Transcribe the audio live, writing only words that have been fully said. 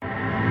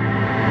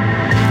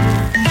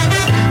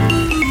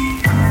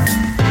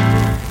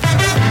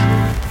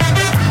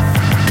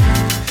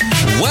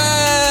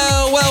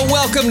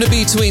Welcome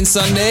to Between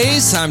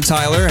Sundays. I'm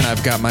Tyler, and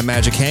I've got my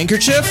magic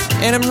handkerchief,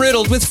 and I'm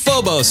riddled with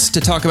Phobos to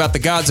talk about the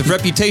gods of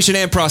reputation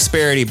and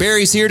prosperity.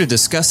 Barry's here to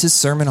discuss his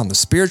sermon on the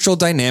spiritual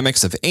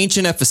dynamics of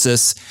ancient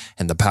Ephesus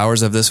and the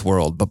powers of this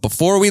world. But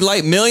before we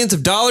light millions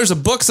of dollars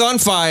of books on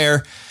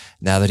fire,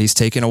 now that he's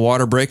taken a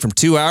water break from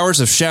 2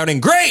 hours of shouting,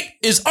 "Great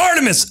is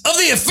Artemis of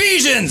the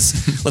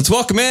Ephesians!" let's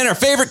welcome in our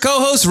favorite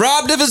co-host,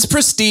 robbed of his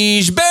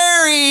prestige,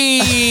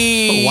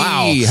 Barry.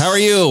 Wow. How are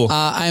you?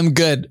 I'm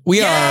good.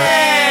 We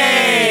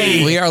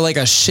are like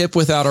a ship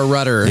without a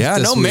rudder. Yeah,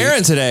 no week.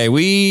 Marin today.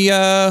 We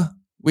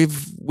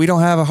don't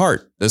have a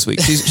heart this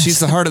week. She's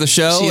the heart of the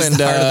show. She's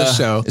the heart of the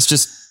show. It's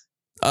just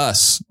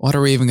us. What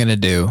are we even going to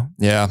do?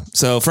 Yeah.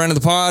 So friend of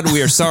the pod,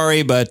 we are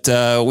sorry, but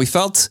we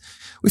felt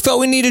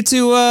we needed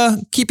to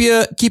keep you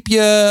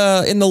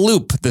in the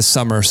loop this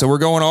summer. So we're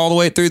going all the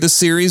way through this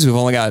series. We've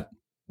only got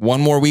one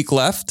more week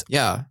left.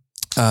 Yeah.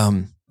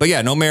 But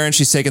yeah, no Marin.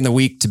 She's taking the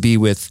week to be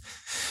with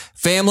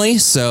family.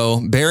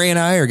 So Barry and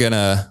I are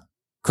gonna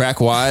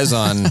crack wise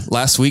on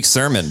last week's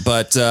sermon.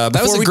 But that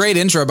was a great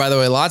intro, by the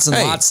way. Lots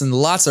and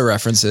lots of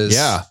references.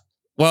 Yeah.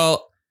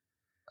 Well,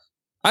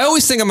 I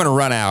always think I'm going to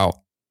run out.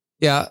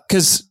 Yeah.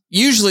 Because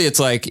usually it's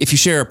like, if you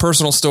share a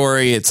personal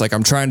story, it's like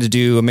I'm trying to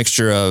do a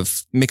mixture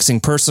of mixing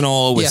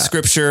personal with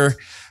scripture.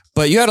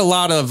 But you had a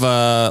lot of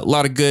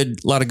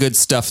good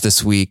stuff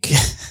this week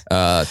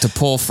to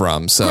pull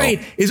from. So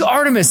great is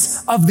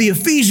Artemis of the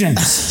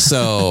Ephesians.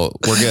 So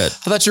we're good.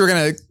 I thought you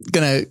were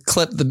gonna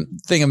clip the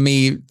thing of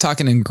me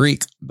talking in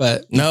Greek,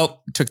 but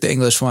nope, took the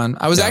English one.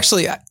 I was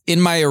actually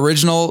in my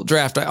original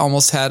draft. I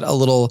almost had a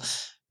little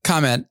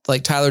comment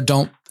like, Tyler,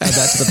 don't add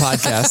that to the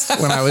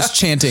podcast when I was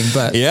chanting,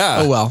 but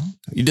oh well.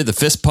 You did the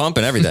fist pump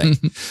and everything.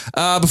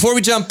 Before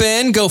we jump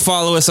in, go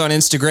follow us on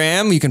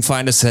Instagram. You can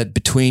find us at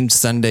Between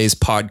Sundays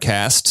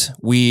Podcast.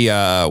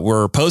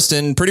 We're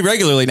posting pretty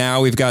regularly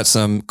now. We've got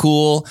some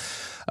cool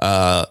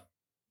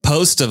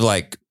posts of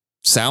like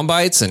sound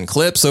bites and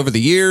clips over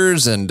the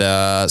years. And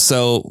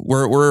so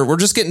we're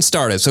just getting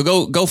started. So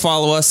go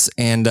follow us.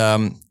 And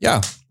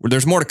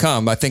there's more to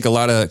come. I think a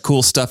lot of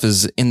cool stuff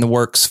is in the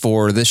works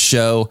for this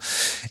show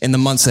in the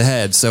months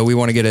ahead. So we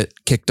want to get it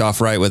kicked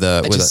off right with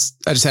I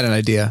just had an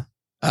idea.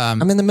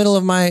 I'm in the middle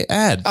of my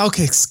ad.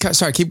 Okay.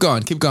 Sorry. Keep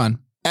going.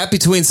 At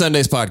Between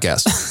Sundays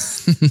Podcast.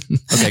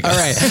 Okay. All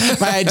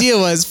right. My idea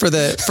was for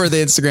the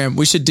Instagram,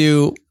 we should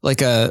do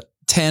like a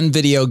 10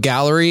 video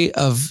gallery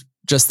of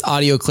just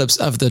audio clips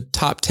of the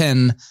top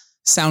 10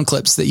 sound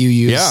clips that you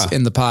use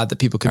in the pod that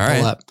people can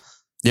pull up.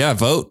 Yeah.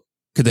 Vote.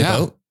 Could they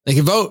vote? They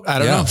can vote. I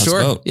don't know.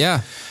 Sure. Vote. Yeah.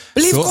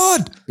 Believe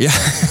God. Yeah.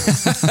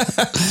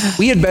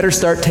 We had better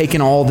start taking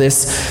all this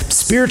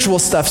spiritual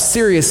stuff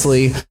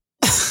seriously.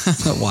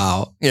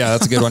 Wow. Yeah,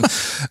 that's a good one.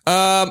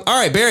 All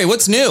right, Barry,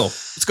 what's new?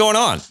 What's going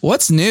on?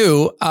 What's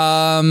new?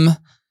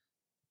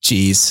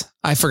 Geez,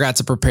 I forgot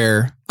to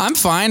prepare. I'm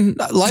fine.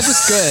 Life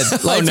is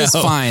good. Life is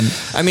fine.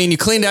 I mean, you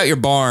cleaned out your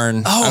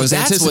barn. Oh, I was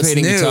that's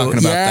anticipating what's you new. talking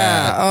about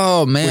that.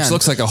 Oh, man. Which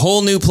looks like a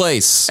whole new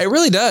place. It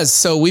really does.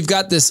 So we've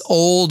got this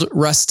old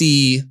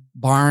rusty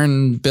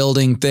barn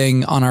building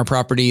thing on our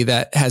property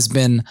that has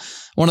been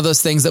one of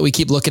those things that we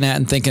keep looking at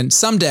and thinking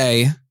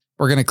someday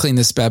we're going to clean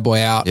this bad boy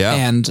out. Yeah.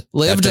 And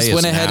Liv just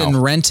went ahead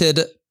and rented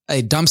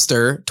a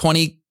dumpster,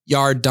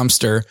 20-yard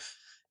dumpster.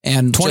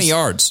 And 20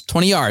 yards,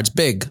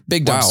 big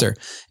dumpster.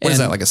 What is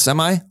that, like a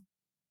semi?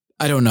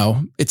 I don't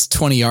know. It's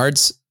 20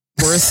 yards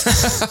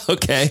worth.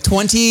 Okay.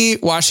 20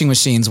 washing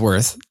machines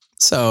worth.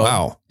 So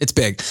wow, it's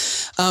big.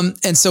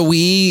 And so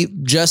we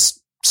just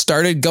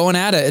started going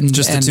at it. And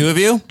the two of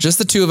you? Just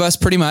the two of us,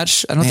 pretty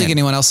much. I don't think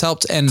anyone else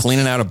helped. And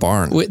cleaning out a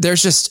barn.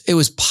 It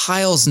was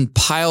piles and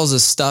piles of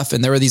stuff.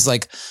 And there were these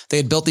they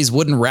had built these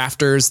wooden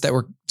rafters that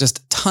were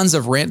just tons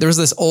of there was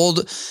this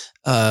old,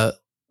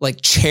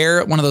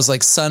 chair, one of those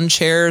like sun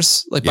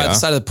chairs, by the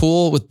side of the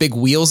pool with big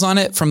wheels on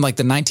it from like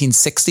the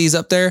 1960s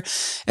up there,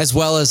 as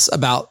well as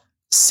about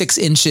 6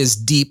 inches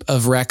deep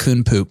of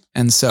raccoon poop.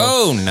 And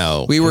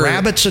so, we were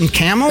rabbits and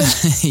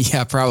camels.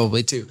 Yeah,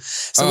 probably too.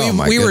 So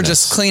we were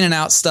just cleaning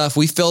out stuff.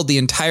 We filled the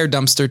entire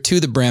dumpster to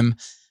the brim,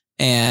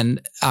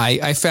 and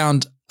I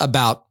found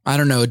about, I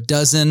don't know, a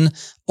dozen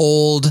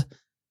old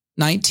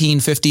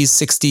 1950s,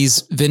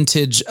 60s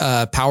vintage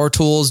power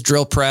tools,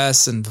 drill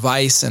press and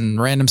vise and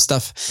random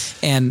stuff.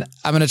 And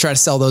I'm going to try to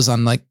sell those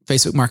on like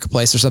Facebook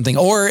Marketplace or something.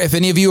 Or if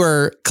any of you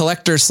are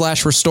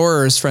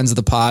collectors/restorers, friends of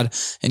the pod,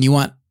 and you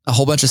want a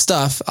whole bunch of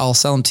stuff, I'll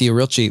sell them to you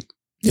real cheap.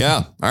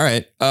 Yeah. All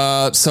right.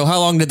 So how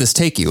long did this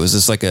take you? Was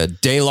this like a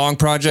day-long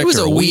project? It was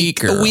or a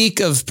week? A week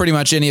of pretty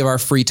much any of our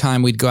free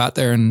time. We'd go out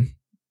there and,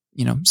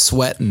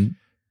 sweat and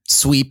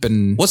sweep.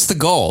 And what's the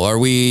goal? What are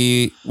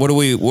we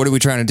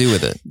trying to do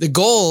with it? The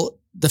goal,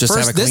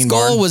 this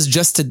goal was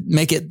just to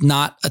make it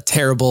not a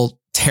terrible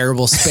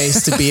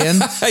space to be in.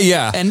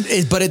 Yeah.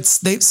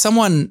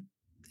 Someone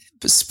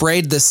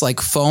sprayed this like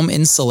foam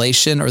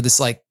insulation or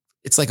this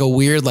it's like a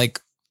weird,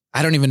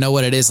 I don't even know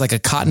what it is, like a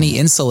cottony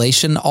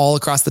insulation all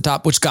across the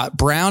top, which got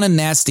brown and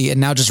nasty and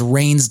now just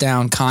rains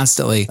down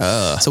constantly.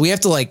 So we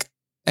have to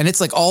And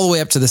it's like all the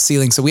way up to the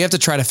ceiling. So we have to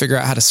try to figure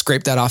out how to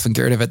scrape that off and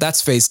get rid of it.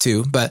 That's phase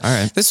 2. But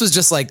this was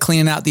just like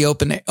cleaning out the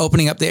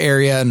opening up the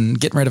area and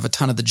getting rid of a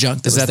ton of the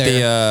junk. Is that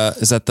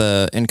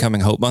the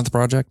incoming Hope Month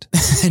project?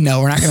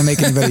 No, we're not going to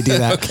make anybody do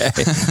that.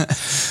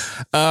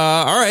 Okay.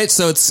 All right.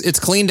 So it's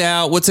cleaned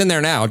out. What's in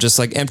there now? Just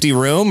like empty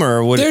room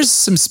or what? There's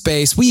some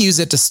space. We use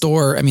it to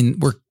store. I mean,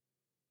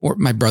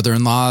 my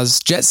brother-in-law's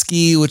jet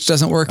ski, which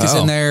doesn't work, is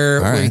in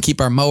there. We're going to keep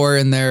our mower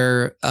in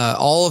there.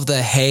 All of the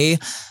hay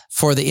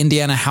for the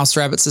Indiana House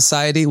Rabbit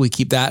Society, we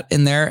keep that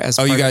in there as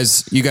you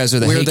guys are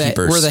the hay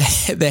keepers. We're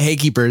the hay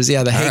keepers.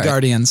 Yeah. The hay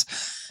guardians.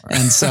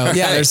 And so,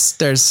 yeah, that's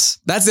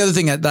the other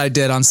thing that I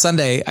did on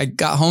Sunday. I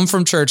got home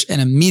from church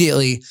and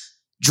immediately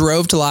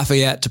drove to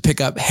Lafayette to pick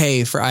up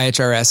hay for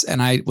IHRS.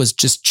 And I was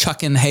just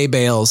chucking hay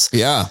bales.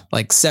 Yeah.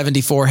 Like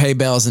 74 hay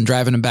bales and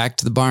driving them back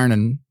to the barn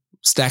and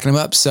stacking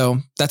them up. So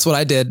that's what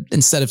I did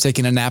instead of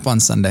taking a nap on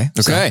Sunday.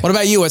 Okay. So what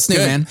about you? What's new,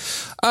 man?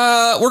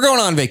 We're going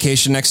on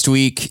vacation next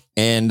week.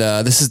 And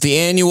this is the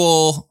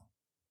annual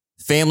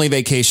family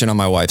vacation on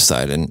my wife's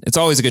side. And it's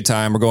always a good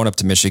time. We're going up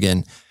to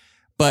Michigan.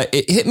 But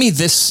it hit me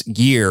this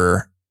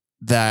year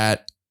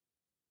that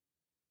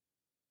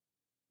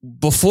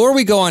before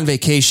we go on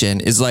vacation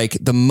is like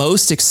the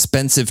most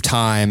expensive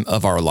time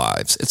of our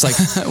lives. It's like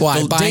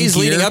the days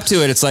leading up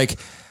to it. It's like,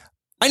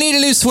 I need a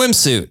new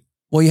swimsuit.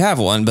 Well, you have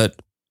one, but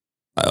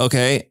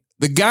okay.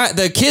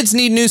 The kids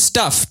need new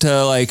stuff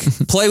to like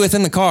play with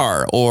in the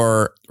car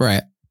or,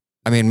 right.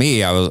 I mean,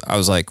 I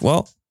was like,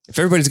 well, if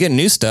everybody's getting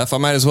new stuff, I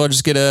might as well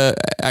just get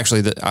I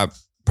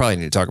probably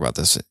need to talk about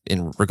this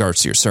in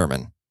regards to your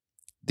sermon,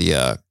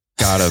 the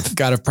God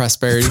of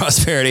prosperity.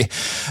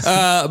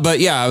 But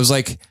yeah, I was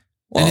like,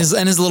 well,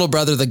 and his little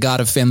brother, the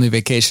God of family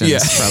vacations,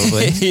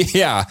 probably.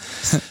 Yeah.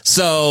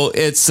 So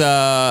it's,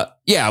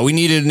 we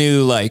needed a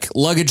new like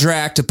luggage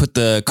rack to put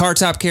the car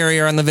top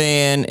carrier on the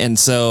van. And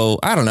so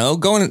I don't know,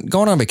 going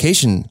on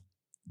vacation,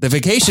 the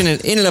vacation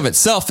in and of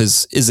itself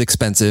is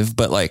expensive,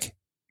 but like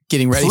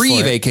getting ready for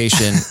it.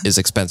 Vacation is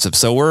expensive.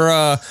 So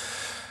we're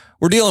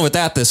dealing with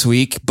that this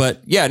week,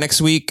 but yeah,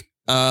 next week,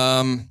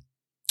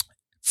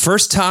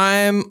 first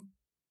time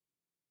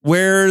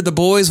where the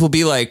boys will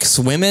be like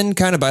swimming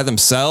kind of by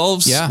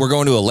themselves. Yeah. We're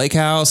going to a lake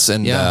house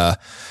and,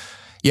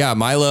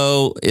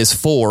 Milo is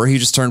 4. He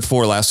just turned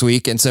 4 last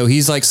week. And so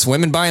he's like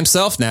swimming by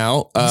himself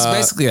now. He's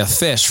basically a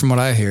fish from what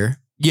I hear.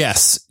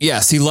 Yes.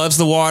 He loves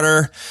the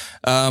water,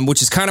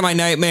 which is kind of my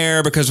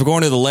nightmare because we're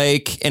going to the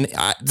lake and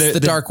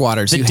the dark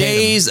waters. The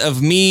days of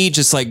me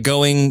just like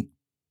going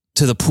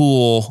to the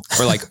pool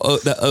or like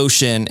the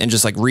ocean and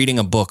just like reading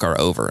a book are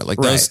over. Like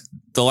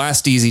the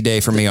last easy day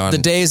for me on the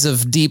days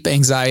of deep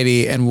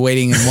anxiety and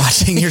waiting and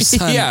watching your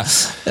son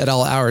at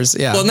all hours.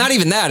 Yeah. Well, not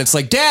even that. It's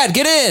like, Dad,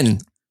 get in.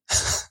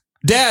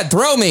 Dad,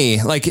 throw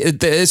me. Like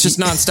it's just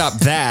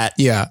nonstop that.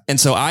 Yeah. And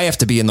so I have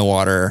to be in the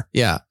water.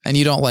 Yeah. And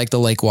you don't like the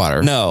lake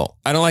water. No,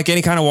 I don't like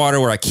any kind of water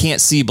where I can't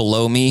see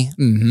below me.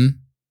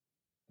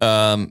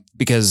 Mm-hmm.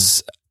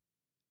 Because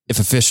if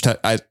a fish,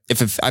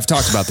 I've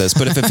talked about this,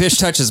 but if a fish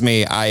touches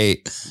me,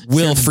 I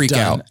will freak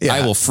out. Yeah.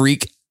 I will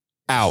freak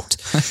out.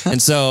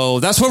 And so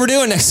that's what we're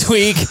doing next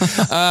week.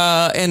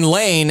 And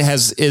Lane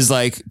is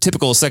like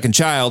typical second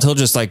child. He'll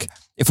just like,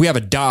 if we have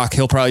a dock,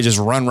 he'll probably just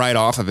run right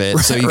off of it.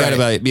 So you got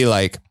to be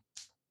like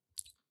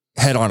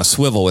head on a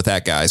swivel with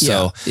that guy.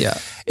 So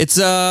it's,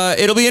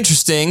 it'll be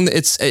interesting.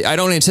 I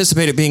don't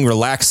anticipate it being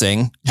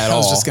relaxing at all. I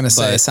was just going to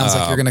say, it sounds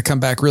like you're going to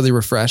come back really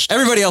refreshed.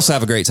 Everybody else will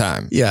have a great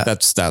time. Yeah.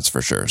 That's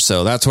for sure.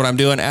 So that's what I'm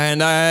doing.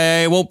 And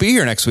I won't be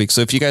here next week.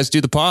 So if you guys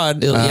do the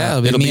pod,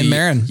 it'll be me and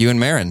Marin. You and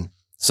Marin.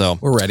 So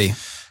we're ready.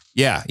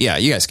 Yeah.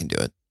 You guys can do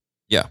it.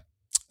 Yeah.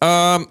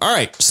 All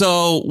right.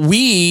 So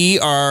we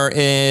are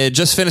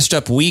just finished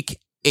up week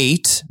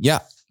 8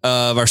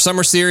 of our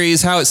summer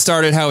series, how it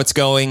started, how it's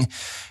going.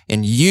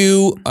 And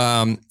you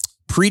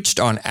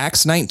preached on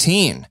Acts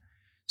 19.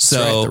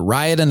 So the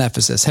riot in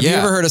Ephesus. Have you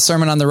ever heard a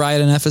sermon on the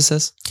riot in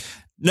Ephesus?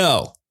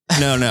 No,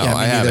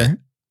 I haven't.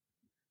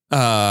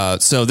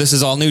 So this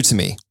is all new to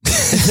me,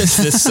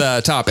 this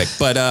topic,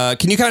 but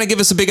can you kind of give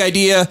us a big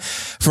idea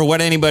for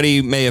what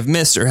anybody may have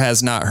missed or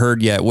has not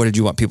heard yet? What did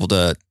you want people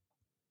to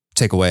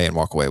take away and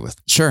walk away with?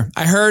 Sure.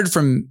 I heard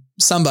from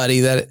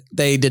somebody that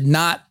they did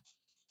not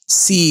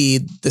see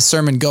the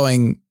sermon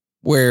going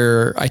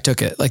where I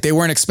took it. Like they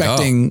weren't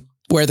expecting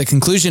where the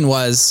conclusion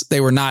was.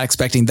 They were not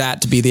expecting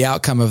that to be the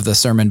outcome of the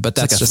sermon, but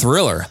that's like just a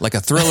thriller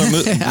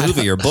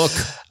movie or book.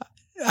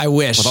 I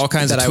wish with all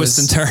kinds of twists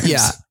and turns.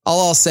 Yeah.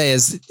 All I'll say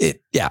is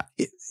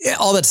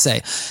all that to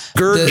say,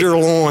 gird your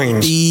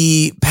loins.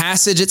 The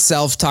passage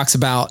itself talks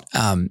about,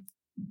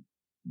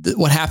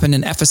 what happened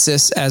in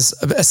Ephesus as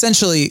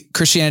essentially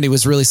Christianity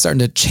was really starting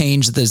to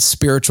change the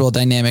spiritual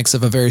dynamics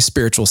of a very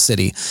spiritual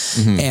city.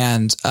 Mm-hmm.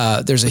 And,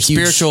 there's a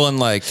huge spiritual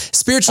in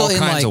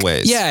all kinds of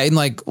ways. Yeah. In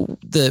like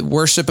the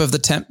worship of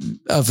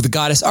of the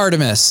goddess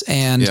Artemis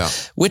and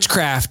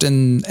witchcraft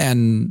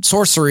and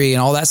sorcery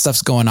and all that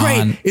stuff's going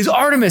on. Is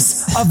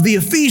Artemis of the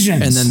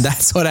Ephesians. And then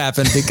that's what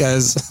happened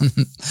because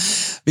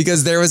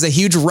there was a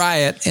huge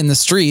riot in the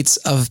streets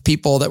of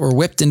people that were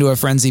whipped into a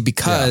frenzy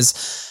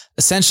because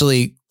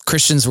essentially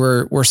Christians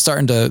were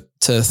starting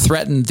to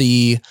threaten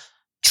the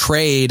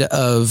trade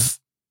of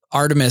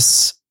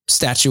Artemis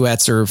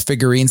statuettes or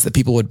figurines that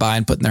people would buy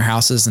and put in their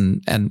houses,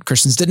 and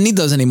Christians didn't need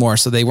those anymore,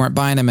 so they weren't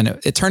buying them, and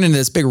it turned into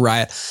this big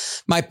riot.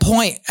 My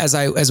point,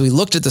 as we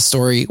looked at the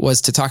story,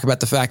 was to talk about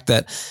the fact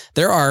that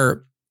there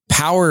are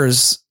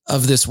powers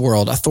of this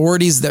world,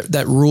 authorities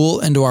that rule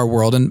into our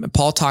world, and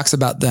Paul talks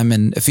about them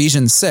in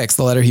Ephesians 6,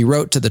 the letter he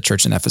wrote to the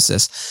church in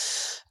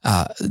Ephesus,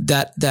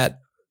 that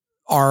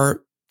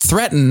are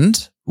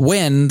threatened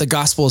when the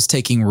gospel is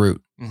taking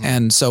root. Mm-hmm.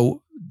 And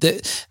so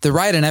the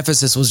riot in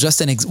Ephesus was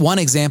just one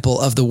example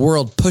of the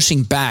world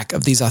pushing back,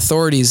 of these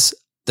authorities,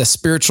 the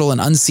spiritual and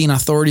unseen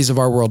authorities of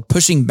our world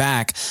pushing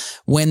back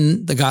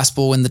when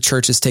the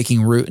church is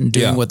taking root and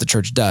doing what the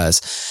church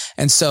does.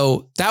 And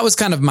so that was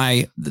kind of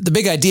the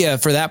big idea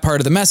for that part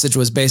of the message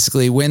was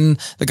basically when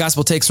the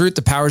gospel takes root,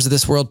 the powers of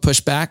this world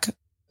push back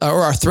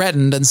or are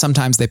threatened, and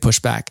sometimes they push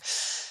back.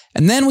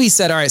 And then we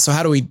said, all right, so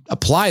how do we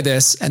apply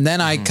this? And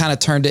then I kind of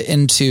turned it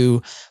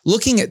into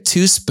looking at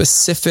two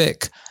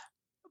specific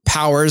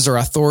powers or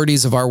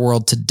authorities of our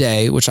world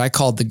today, which I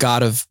called the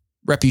God of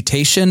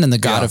reputation and the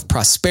God of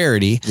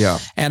prosperity. Yeah.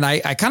 And I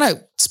kind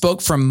of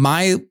spoke from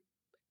my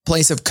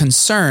place of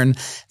concern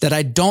that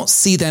I don't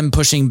see them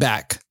pushing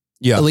back.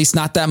 Yeah. At least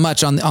not that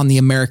much on the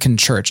American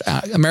church.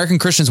 American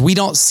Christians, we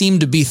don't seem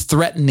to be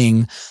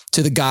threatening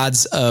to the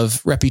gods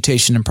of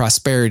reputation and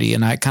prosperity.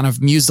 And I kind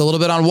of mused a little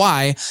bit on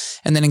why,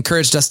 and then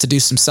encouraged us to do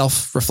some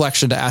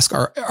self-reflection to ask,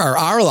 are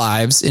our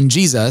lives in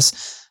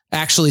Jesus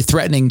actually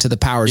threatening to the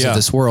powers of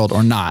this world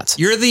or not?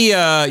 You're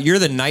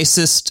the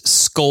nicest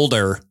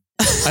scolder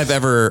I've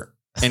ever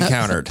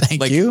encountered.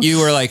 Thank you. You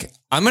were like,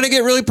 I'm going to get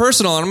really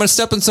personal and I'm going to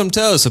step on some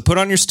toes. So put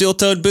on your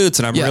steel-toed boots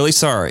and I'm really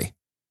sorry.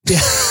 Yeah.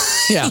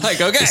 Yeah.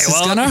 Like, okay, this is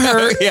gonna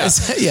hurt. Yeah.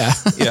 Yeah.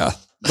 Yeah.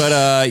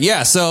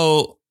 But,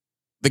 so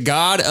the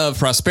God of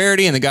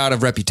prosperity and the God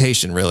of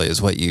reputation really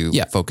is what you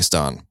focused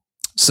on.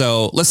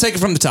 So let's take it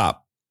from the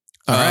top.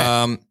 All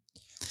right.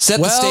 Set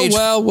the stage.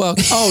 Oh,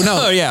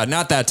 no. Oh, yeah.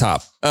 Not that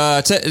top.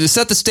 Set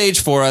the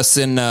stage for us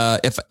in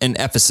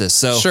Ephesus.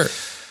 So sure.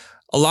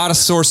 A lot of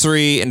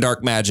sorcery and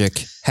dark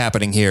magic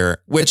happening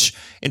here, which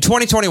in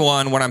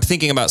 2021, when I'm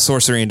thinking about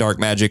sorcery and dark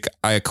magic,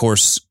 I, of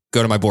course,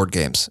 go to my board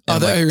games.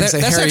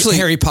 That's actually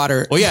Harry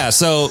Potter. Well, yeah.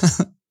 So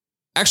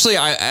actually,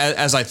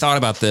 as I thought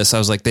about this, I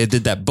was like, they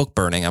did that book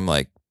burning. I'm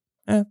like,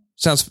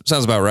 sounds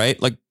about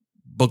right. Like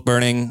book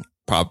burning,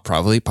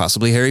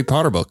 possibly Harry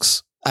Potter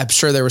books. I'm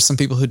sure there were some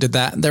people who did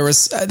that. There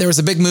was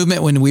a big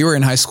movement when we were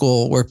in high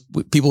school where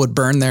people would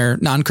burn their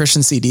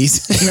non-Christian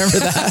CDs. Remember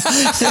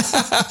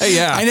that?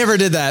 Yeah. I never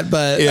did that,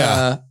 but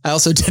I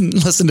also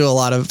didn't listen to a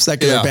lot of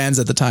secular bands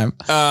at the time.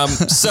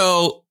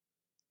 So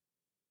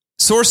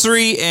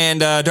sorcery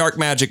and dark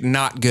magic,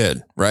 not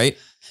good, right?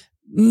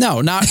 No,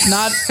 not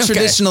okay.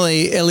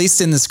 Traditionally, at least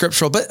in the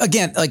scriptural. But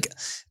again, like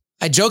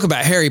I joke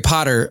about Harry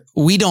Potter,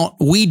 we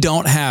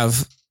don't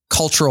have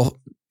cultural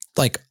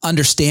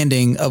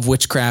understanding of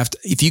witchcraft.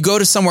 If you go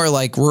to somewhere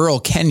like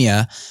rural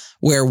Kenya,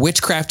 where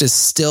witchcraft is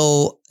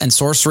still, and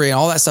sorcery and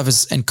all that stuff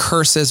and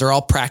curses are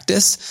all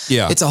practiced,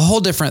 it's a whole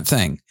different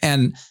thing.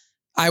 And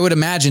I would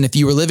imagine if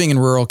you were living in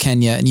rural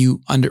Kenya and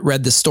you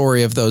read the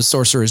story of those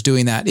sorcerers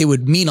doing that, it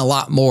would mean a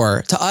lot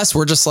more to us.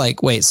 We're just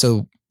like, wait,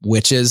 so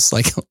witches,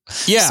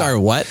 sorry,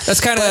 what?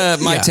 That's kind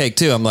of my take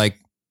too. I'm like,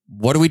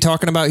 what are we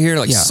talking about here?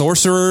 Like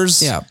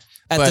sorcerers? Yeah.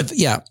 At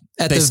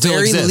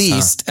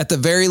the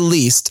very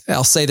least,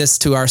 I'll say this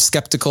to our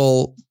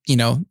skeptical,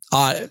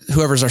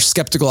 whoever's our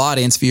skeptical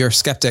audience, if you're a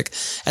skeptic,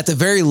 at the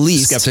very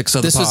least, skeptics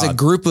of this the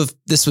pod.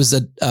 This was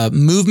a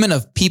movement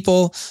of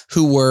people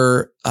who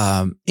were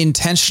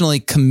intentionally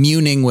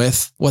communing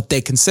with what they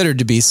considered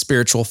to be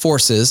spiritual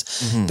forces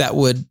that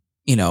would,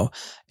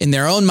 in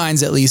their own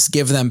minds, at least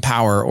give them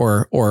power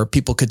or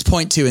people could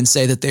point to and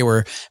say that they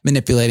were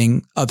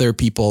manipulating other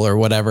people or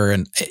whatever.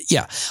 And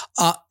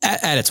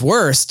at its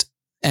worst,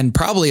 and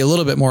probably a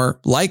little bit more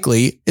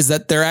likely, is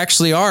that there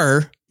actually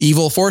are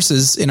evil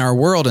forces in our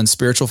world and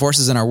spiritual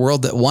forces in our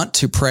world that want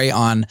to prey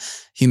on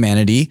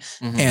humanity.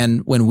 And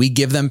when we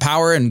give them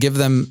power and give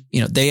them,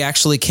 they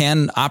actually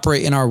can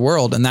operate in our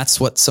world. And that's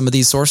what some of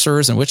these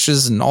sorcerers and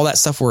witches and all that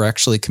stuff we're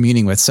actually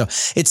communing with. So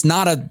it's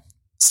not a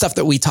stuff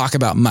that we talk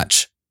about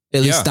much,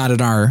 at least not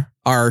in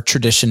our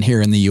tradition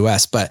here in the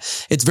US, but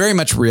it's very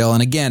much real.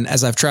 And again,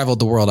 as I've traveled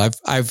the world,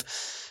 I've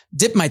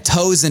dipped my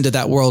toes into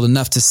that world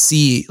enough to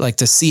see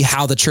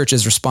how the church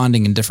is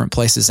responding in different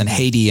places in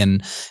Haiti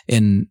and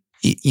in,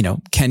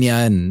 Kenya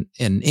and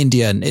in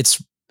India. And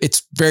it's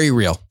very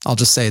real. I'll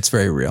just say it's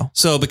very real.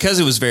 So because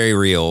it was very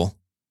real,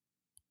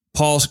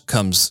 Paul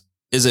comes,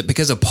 is it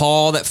because of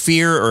Paul that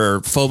fear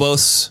or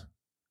Phobos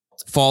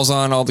falls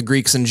on all the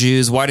Greeks and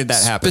Jews? Why did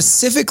that happen?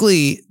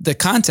 Specifically, the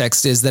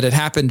context is that it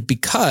happened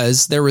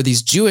because there were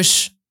these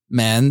Jewish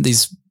men,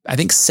 I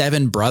think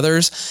 7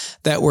 brothers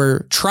that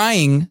were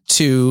trying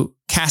to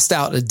cast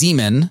out a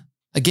demon.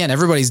 Again,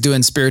 everybody's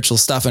doing spiritual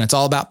stuff and it's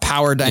all about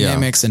power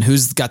dynamics and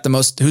who's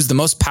the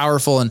most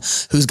powerful and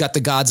who's got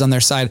the gods on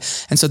their side.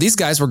 And so these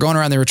guys were going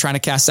around, they were trying to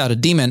cast out a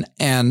demon.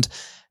 And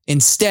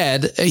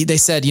instead they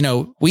said,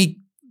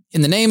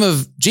 in the name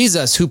of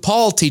Jesus, who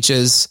Paul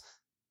teaches,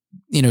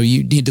 you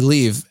need to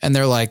leave. And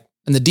they're like,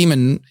 and the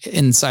demon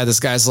inside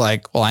this guy's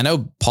like, well, I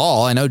know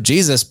Paul, I know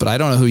Jesus, but I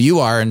don't know who you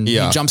are. And he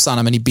jumps on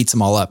him and he beats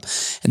them all up.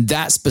 And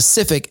that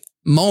specific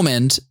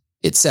moment,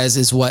 it says,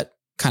 is what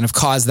kind of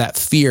caused that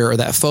fear or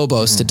that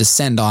phobos to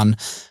descend on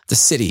the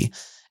city.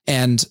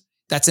 And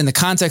that's in the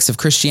context of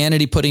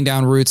Christianity putting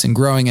down roots and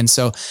growing. And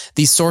so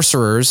these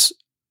sorcerers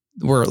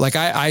were like,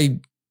 I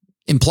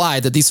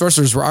implied that these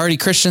sorcerers were already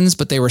Christians,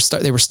 but they were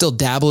still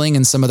dabbling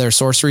in some of their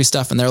sorcery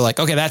stuff. And they're like,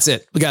 okay, that's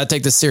it. We got to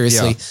take this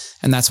seriously. Yeah.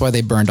 And that's why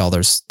they burned all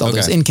those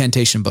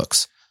incantation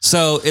books.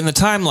 So in the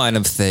timeline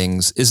of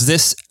things, is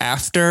this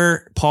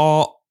after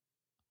Paul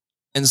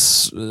and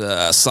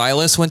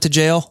Silas went to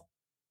jail?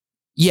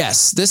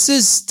 Yes,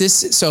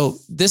 So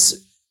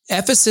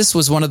Ephesus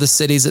was one of the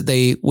cities that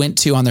they went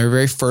to on their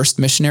very first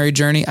missionary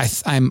journey.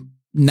 I'm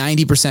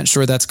 90%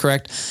 sure that's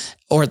correct.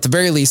 Or at the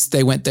very least,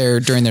 they went there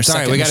during their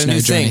second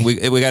missionary journey.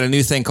 We got a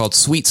new thing called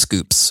Sweet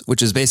Scoops,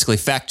 which is basically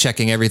fact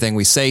checking everything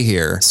we say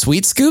here.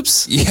 Sweet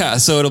Scoops? Yeah.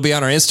 So it'll be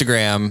on our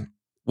Instagram,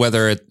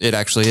 whether it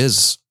actually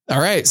is. All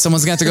right.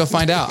 Someone's going to have to go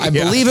find out. I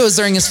believe it was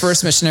during his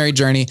first missionary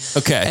journey.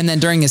 Okay. And then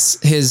during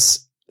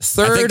his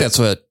third. I think that's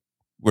what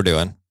we're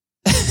doing.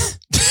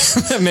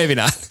 Maybe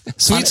not.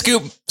 Sweet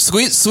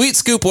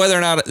scoop, whether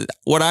or not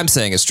what I'm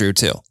saying is true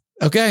too.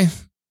 Okay.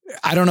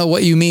 I don't know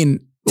what you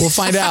mean. We'll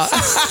find out.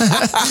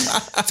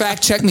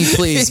 Fact check me,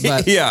 please.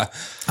 But yeah,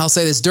 I'll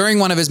say this: during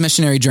one of his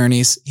missionary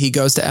journeys, he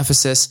goes to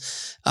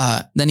Ephesus.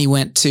 Then he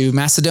went to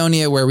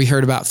Macedonia, where we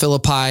heard about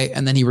Philippi,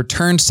 and then he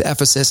returned to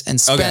Ephesus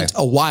and spent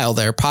a while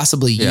there,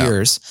 possibly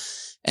years.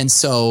 And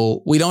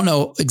so we don't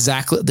know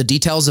exactly the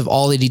details of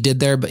all that he did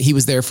there, but he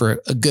was there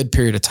for a good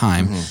period of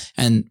time,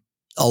 and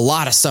a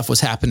lot of stuff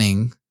was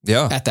happening.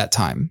 At that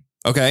time.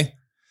 Okay.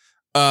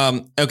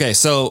 Okay.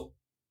 So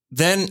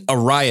then a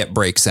riot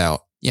breaks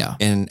out.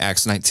 In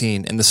Acts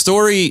 19. And the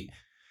story,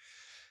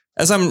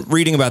 as I'm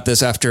reading about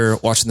this after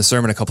watching the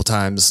sermon a couple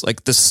times,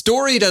 like the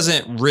story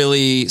doesn't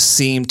really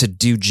seem to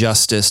do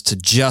justice to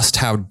just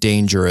how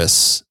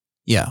dangerous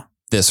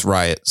this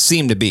riot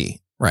seemed to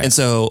be. Right. And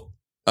so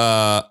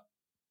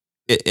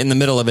in the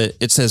middle of it,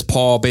 it says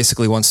Paul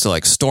basically wants to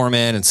like storm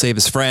in and save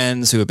his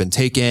friends who have been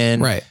taken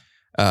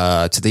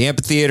to the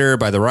amphitheater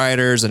by the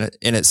rioters. And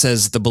it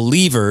says the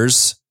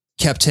believers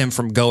kept him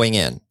from going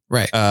in.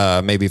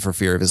 Right. Maybe for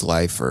fear of his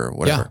life or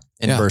whatever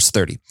in verse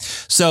 30.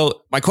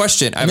 So my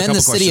question, and then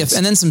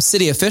some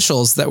city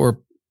officials that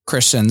were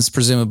Christians,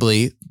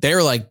 presumably they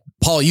were like,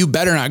 Paul, you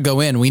better not go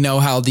in. We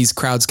know how these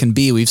crowds can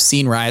be. We've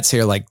seen riots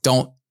here. Like,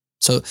 don't.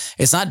 So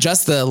it's not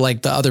just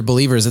the other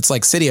believers. It's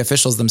like city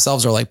officials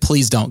themselves are like,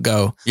 please don't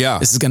go. Yeah.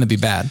 This is going to be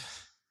bad.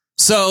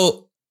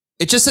 So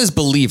it just says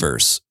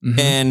believers.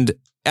 And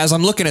as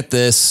I'm looking at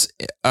this,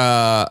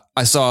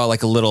 I saw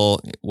like a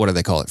little, what do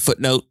they call it?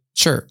 Footnote.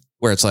 Sure.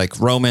 Where it's like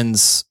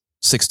Romans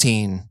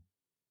 16,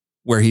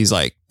 where he's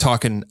like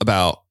talking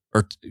about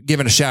or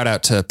giving a shout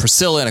out to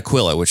Priscilla and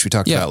Aquila, which we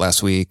talked about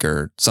last week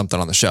or something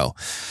on the show,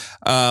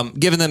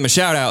 giving them a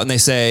shout out. And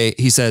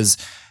he says,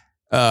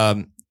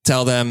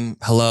 tell them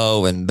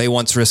hello. And they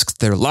once risked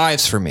their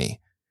lives for me.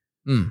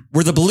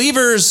 Were the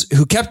believers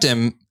who kept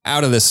him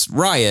out of this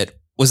riot,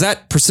 was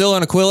that Priscilla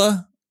and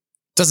Aquila?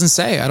 Doesn't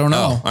say. I don't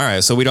know. Oh, all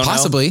right. So we don't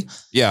Possibly. know.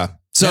 Yeah.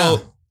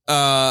 So,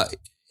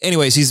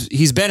 anyways,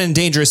 he's been in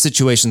dangerous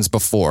situations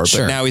before,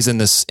 but now he's in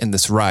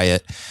this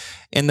riot.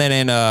 And then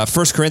in 1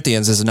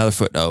 Corinthians is another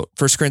footnote.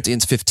 1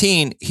 Corinthians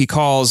 15, he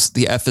calls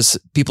the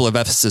people of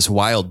Ephesus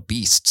wild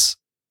beasts.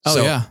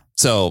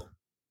 So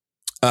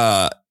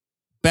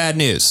bad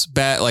news,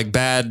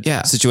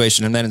 bad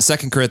situation. And then in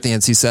 2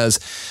 Corinthians, he says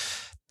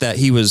that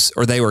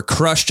they were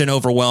crushed and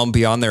overwhelmed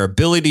beyond their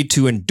ability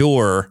to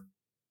endure,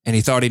 and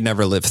he thought he'd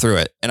never live through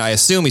it. And I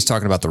assume he's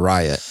talking about the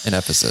riot in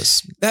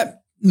Ephesus.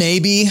 That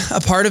maybe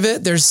a part of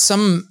it.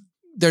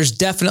 There's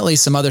definitely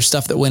some other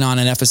stuff that went on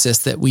in Ephesus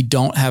that we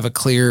don't have a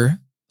clear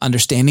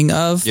understanding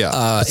of.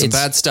 Yeah. It's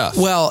bad stuff.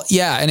 Well,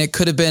 yeah. And it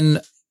could have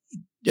been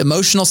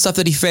emotional stuff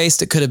that he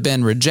faced. It could have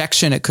been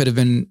rejection. It could have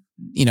been,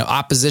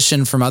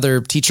 opposition from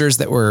other teachers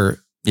that were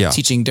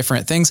teaching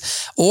different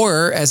things.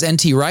 Or as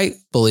N.T. Wright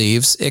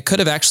believes, it could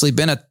have actually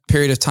been a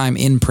period of time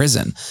in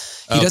prison.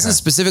 He doesn't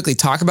specifically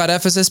talk about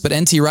Ephesus, but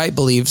N.T. Wright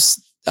believes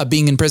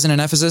being in prison in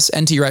Ephesus,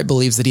 N.T. Wright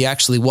believes that he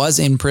actually was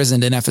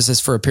imprisoned in Ephesus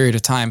for a period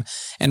of time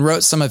and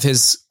wrote some of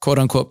his quote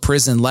unquote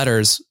prison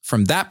letters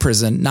from that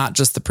prison, not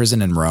just the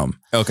prison in Rome.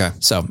 Okay.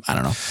 So I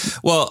don't know.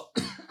 Well,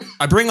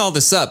 I bring all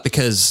this up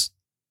because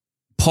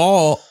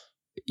Paul,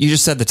 you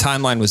just said the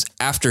timeline was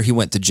after he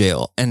went to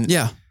jail. And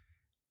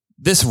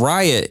this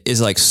riot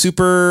is like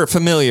super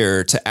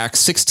familiar to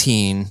Acts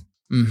 16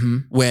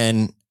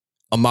 when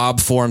a mob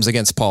forms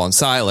against Paul and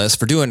Silas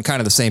for doing kind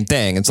of the same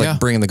thing. It's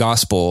like bringing the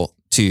gospel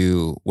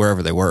to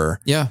wherever they were.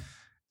 Yeah.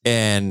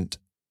 And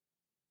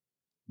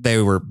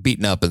they were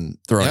beaten up and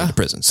thrown into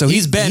prison. So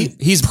he's probably been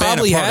a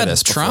part had of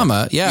this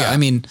trauma. Yeah. I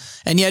mean,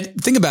 and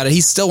yet think about it.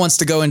 He still wants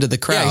to go into the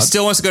crowd. Yeah, he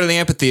still wants to go to the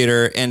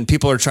amphitheater and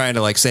people are trying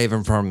to like save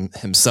him from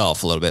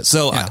himself a little bit.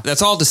 So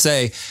that's all to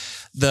say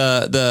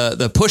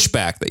the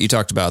pushback that you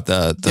talked about,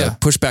 the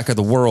pushback of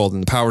the world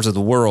and the powers of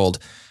the world.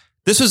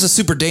 This was a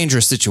super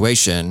dangerous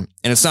situation.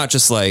 And it's not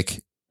just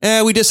like,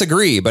 we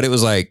disagree, but it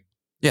was like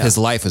his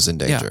life was in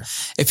danger.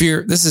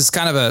 Yeah. This is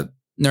kind of a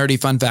nerdy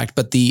fun fact,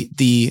 but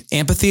the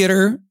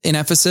amphitheater in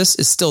Ephesus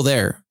is still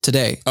there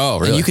today. Oh,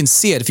 really? And you can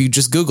see it. If you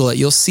just Google it,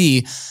 you'll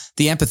see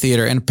the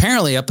amphitheater, and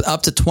apparently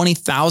up to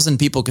 20,000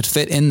 people could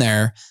fit in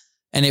there.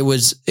 And it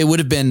would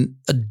have been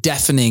a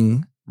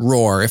deafening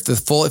roar if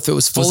it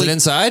was fully. Was it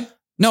inside?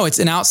 No, it's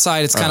an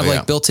outside. It's kind of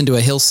like built into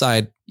a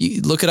hillside.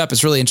 You look it up.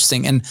 It's really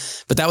interesting.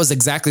 But that was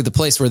exactly the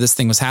place where this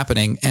thing was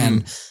happening.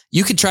 And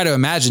you could try to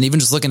imagine, even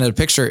just looking at a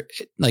picture,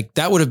 like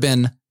that would have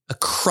been a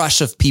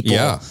crush of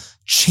people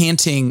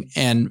chanting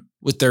and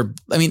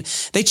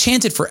they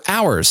chanted for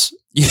hours.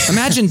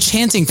 Imagine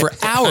chanting for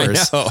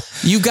hours.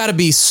 You got to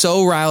be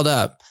so riled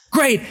up.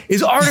 Great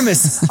is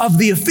Artemis of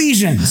the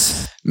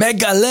Ephesians.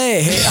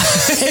 Megale,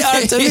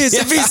 Artemis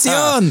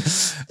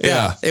Ephesion.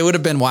 Yeah, it would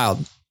have been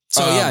wild.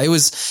 So it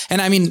was,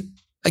 and I mean,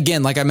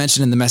 again, like I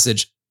mentioned in the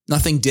message,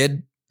 nothing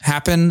did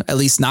happen, at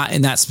least not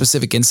in that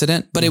specific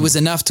incident, but it was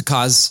enough to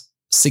cause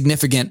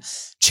significant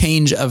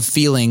change of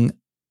feeling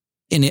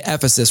in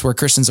Ephesus, where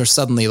Christians are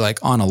suddenly like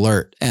on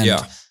alert. And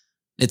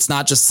it's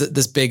not just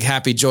this big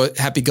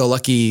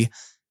happy-go-lucky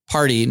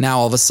party. Now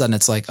all of a sudden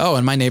it's like,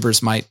 and my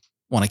neighbors might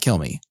want to kill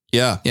me.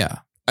 Yeah. Yeah.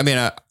 I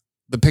mean,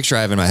 the picture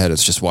I have in my head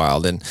is just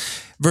wild. And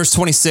verse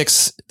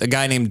 26, a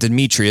guy named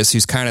Demetrius,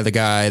 who's kind of the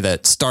guy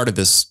that started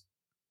this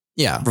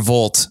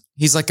revolt.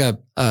 He's like a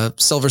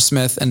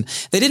silversmith, and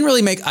they didn't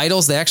really make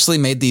idols. They actually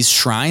made these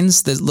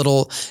shrines.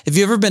 If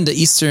you've ever been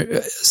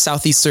to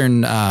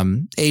Southeastern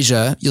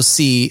Asia, you'll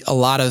see a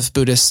lot of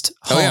Buddhist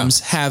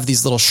homes have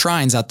these little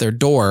shrines out their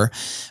door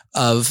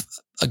of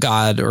a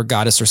god or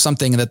goddess or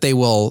something that they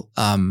will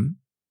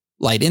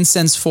light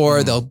incense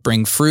for. They'll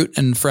bring fruit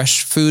and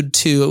fresh food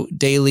to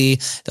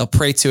daily. They'll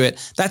pray to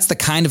it. That's the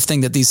kind of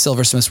thing that these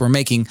silversmiths were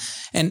making.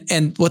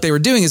 And what they were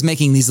doing is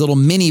making these little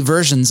mini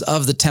versions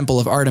of the Temple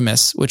of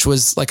Artemis, which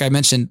was, like I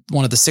mentioned,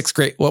 one of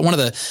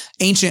the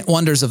ancient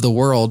wonders of the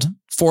world,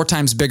 4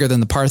 times bigger than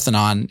the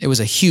Parthenon. It was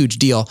a huge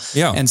deal.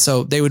 Yeah. And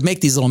so they would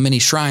make these little mini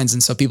shrines.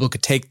 And so people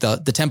could take the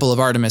Temple of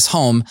Artemis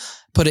home,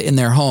 put it in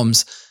their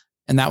homes.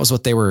 And that was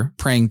what they were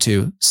praying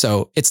to.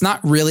 So it's not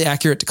really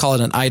accurate to call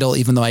it an idol,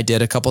 even though I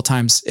did a couple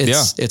times.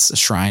 It's a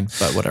shrine,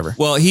 but whatever.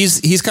 Well,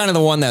 he's kind of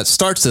the one that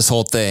starts this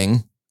whole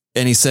thing.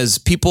 And he says,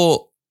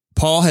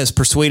 Paul has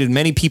persuaded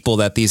many people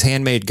that these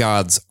handmade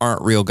gods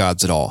aren't real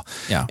gods at all.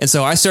 Yeah. And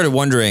so I started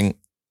wondering,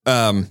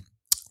 are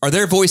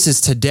there voices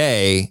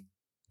today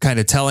kind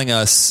of telling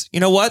us, you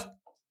know what?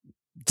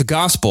 The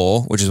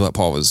gospel, which is what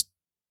Paul was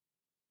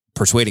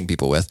persuading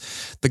people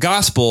with, the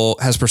gospel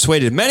has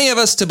persuaded many of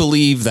us to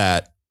believe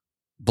that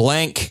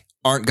blank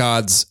aren't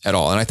gods at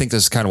all. And I think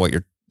this is kind of what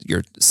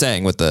you're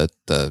saying with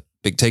the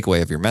big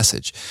takeaway of your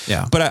message.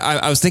 Yeah. But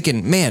I was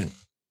thinking, man,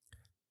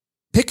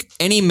 pick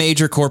any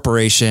major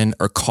corporation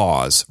or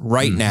cause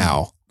right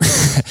now.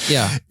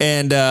 Yeah.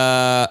 And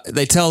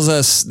they tells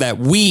us that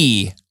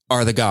we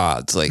are the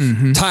gods. Like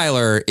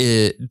Tyler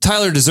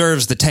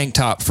deserves the tank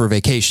top for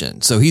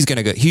vacation. So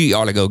he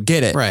ought to go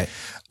get it. Right.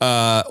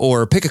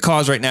 Or pick a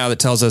cause right now that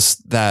tells us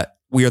that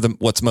we are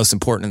what's most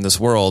important in this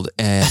world.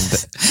 And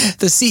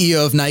the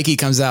CEO of Nike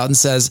comes out and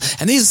says,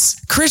 and these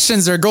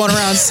Christians are going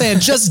around saying,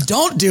 just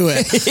don't do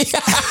it.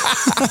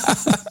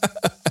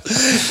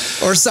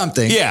 Or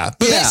something. Yeah.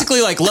 But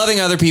basically, like, loving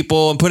other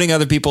people and putting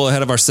other people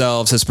ahead of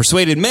ourselves has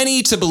persuaded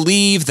many to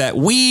believe that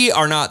we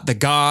are not the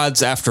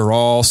gods after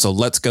all. So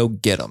let's go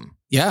get them.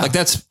 Yeah. Like,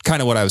 that's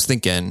kind of what I was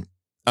thinking.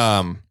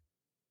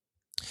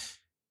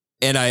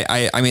 And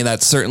I mean,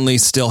 that certainly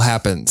still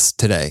happens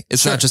today.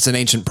 It's not just an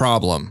ancient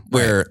problem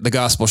where the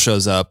gospel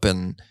shows up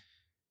and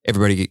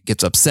everybody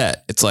gets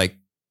upset. It's like,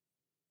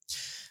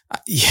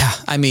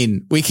 I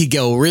mean, we could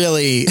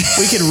really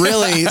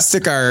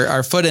stick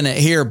our foot in it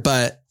here,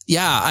 but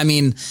I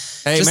mean,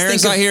 hey,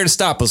 Mary's not here to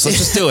stop us. Let's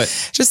just do it.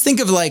 Just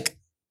think of, like,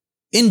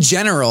 in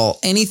general,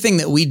 anything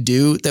that we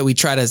do that we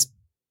try to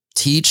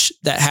teach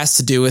that has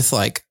to do with,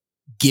 like,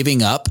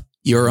 giving up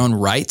your own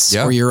rights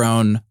or your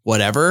own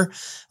whatever,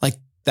 like,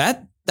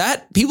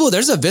 that people,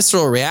 there's a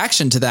visceral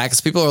reaction to that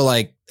because people are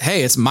like,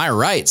 hey, it's my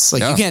rights.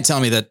 Like, you can't tell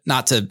me that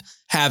not to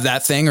have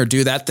that thing or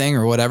do that thing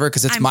or whatever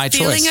because it's my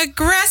choice. I'm feeling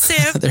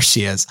aggressive. There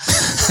she is.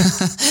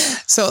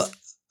 So,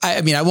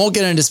 I mean, I won't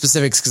get into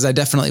specifics because I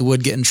definitely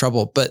would get in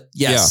trouble. But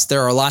yes,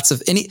 there are lots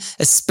of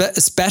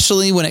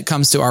especially when it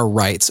comes to our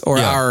rights or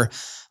our,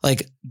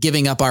 like,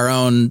 giving up our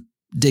own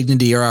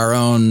dignity or our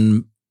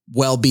own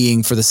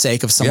well-being for the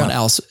sake of someone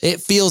else. It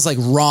feels like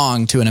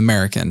wrong to an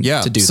American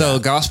to do that. So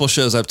gospel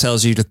shows up,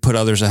 tells you to put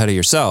others ahead of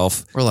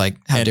yourself. We're like,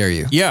 how dare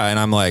you? Yeah. And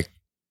I'm like,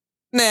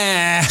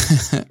 nah,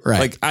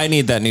 like, I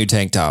need that new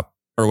tank top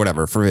or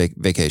whatever for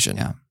vacation.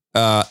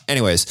 Yeah.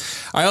 Anyways,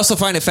 I also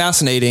find it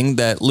fascinating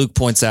that Luke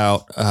points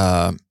out,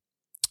 a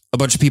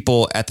bunch of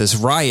people at this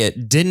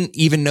riot didn't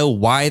even know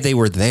why they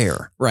were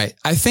there. Right.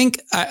 I think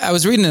I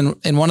was reading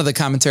in one of the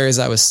commentaries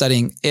I was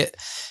studying it.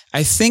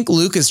 I think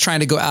Luke is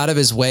trying to go out of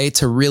his way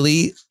to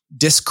really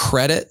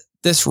discredit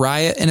this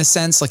riot in a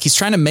sense. Like he's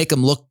trying to make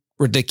them look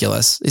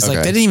ridiculous. It's like,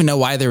 they didn't even know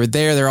why they were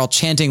there. They're all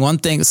chanting one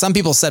thing. Some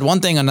people said one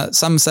thing and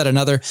some said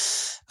another.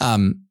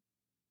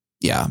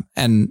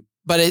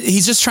 But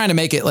he's just trying to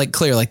make it like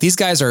clear, like these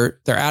guys they're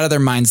out of their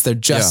minds. They're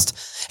just,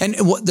 and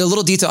the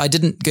little detail I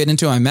didn't get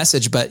into in my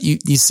message, but you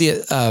see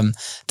it,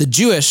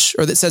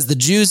 that says the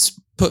Jews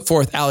put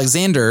forth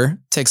Alexander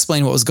to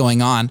explain what was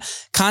going on.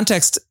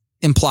 Context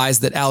implies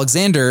that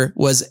Alexander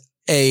was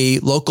a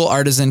local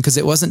artisan because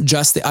it wasn't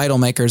just the idol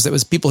makers. It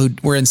was people who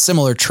were in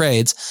similar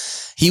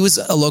trades. He was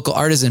a local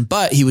artisan,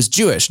 but he was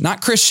Jewish,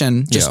 not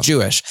Christian, just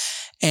Jewish.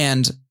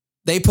 And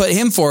they put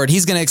him forward.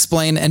 He's going to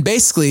explain and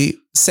basically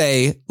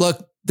say,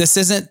 look, this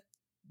isn't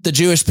the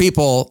Jewish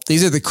people.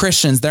 These are the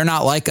Christians. They're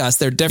not like us.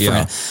 They're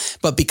different. Yeah.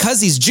 But because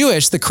he's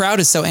Jewish, the crowd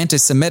is so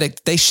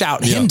anti-Semitic, they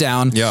shout him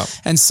down. Yeah.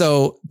 And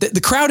so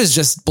the crowd is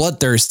just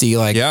bloodthirsty.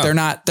 Like they're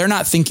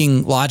not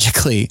thinking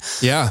logically.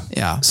 Yeah.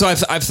 Yeah. So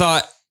I've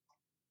thought,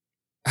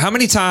 how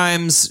many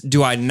times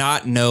do I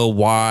not know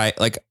why,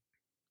 like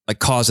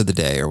cause of the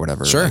day or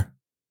whatever? Sure. Like,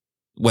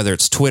 whether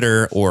it's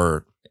Twitter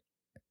or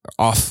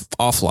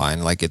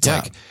offline, like it's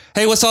like,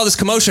 hey, what's all this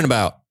commotion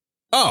about?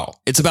 Oh,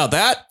 it's about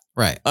that.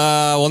 Right.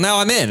 Well, now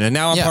I'm in, and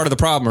now I'm part of the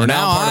problem, or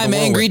now I'm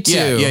angry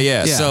too.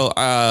 Yeah. So,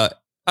 I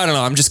don't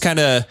know. I'm just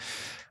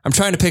I'm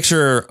trying to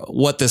picture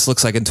what this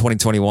looks like in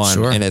 2021.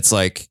 Sure. And it's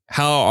like,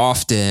 how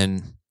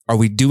often are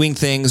we doing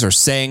things or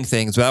saying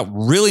things without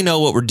really know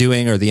what we're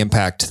doing or the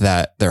impact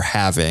that they're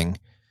having?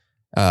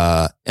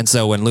 And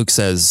so when Luke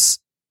says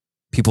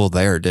people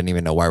there didn't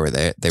even know why they were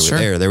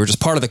there, they were just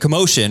part of the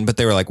commotion, but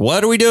they were like,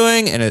 what are we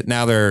doing? And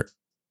now they're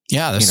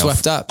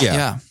swept up.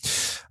 Yeah.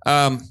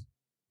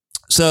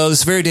 So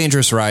this very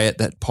dangerous riot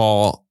that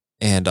Paul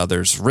and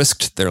others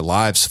risked their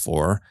lives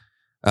for,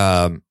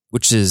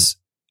 which is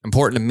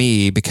important to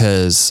me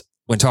because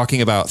when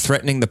talking about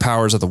threatening the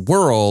powers of the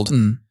world,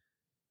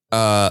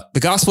 the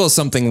gospel is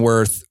something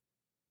worth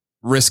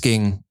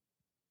risking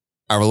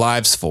our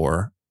lives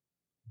for.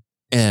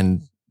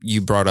 And you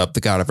brought up the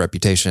God of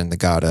reputation, the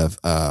God of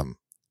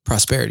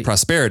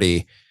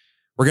prosperity.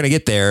 We're going to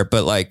get there,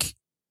 but like,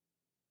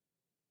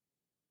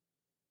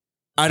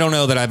 I don't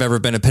know that I've ever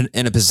been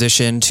in a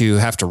position to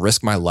have to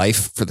risk my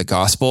life for the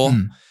gospel.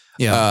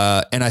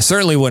 And I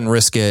certainly wouldn't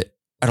risk it,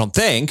 I don't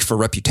think, for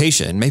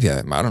reputation. Maybe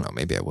I don't know.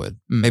 Maybe I would.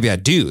 Maybe I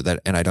do that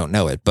and I don't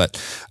know it. But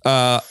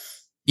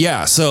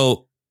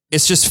so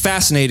it's just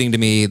fascinating to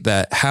me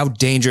that how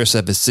dangerous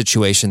of a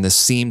situation this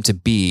seemed to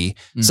be.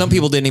 Mm-hmm. Some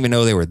people didn't even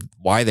know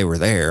why they were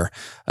there.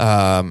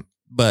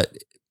 But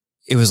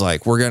it was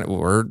like,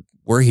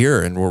 we're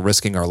here and we're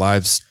risking our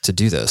lives to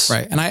do this.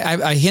 Right. And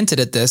I hinted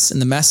at this in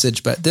the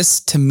message, but this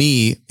to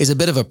me is a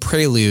bit of a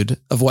prelude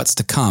of what's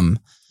to come.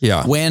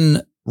 Yeah.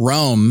 When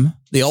Rome,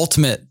 the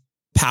ultimate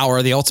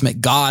power, the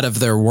ultimate God of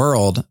their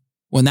world,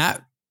 when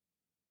that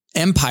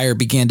empire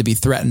began to be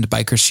threatened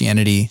by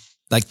Christianity,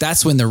 like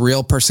that's when the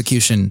real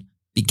persecution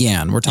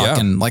began. We're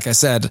talking, like I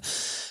said,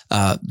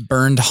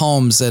 burned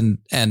homes and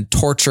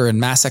torture and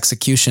mass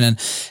execution. And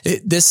so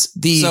at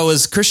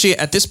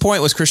this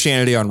point, was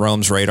Christianity on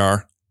Rome's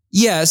radar?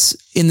 Yes,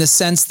 in the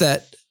sense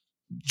that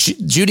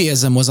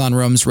Judaism was on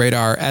Rome's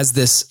radar as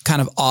this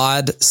kind of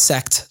odd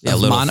sect of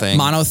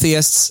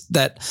monotheists,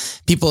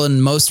 that people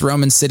in most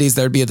Roman cities,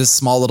 there'd be this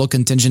small little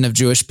contingent of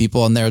Jewish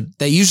people, and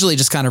they usually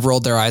just kind of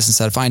rolled their eyes and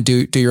said, fine,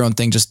 do your own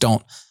thing. Just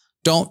don't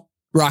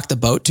rock the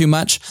boat too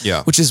much.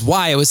 Yeah. Which is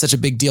why it was such a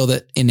big deal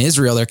that in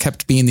Israel, there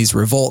kept being these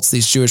revolts,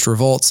 these Jewish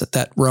revolts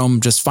that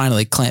Rome just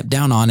finally clamped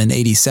down on in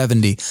AD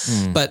 70.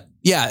 But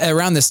yeah,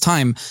 around this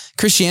time,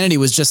 Christianity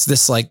was just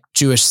this like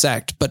Jewish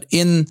sect. But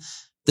in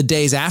the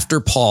days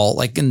after Paul,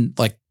 like in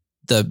like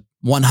the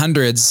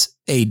 100s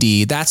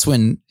AD, that's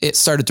when it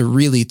started to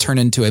really turn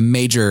into a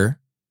major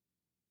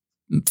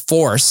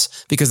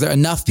force, because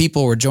enough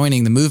people were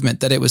joining the movement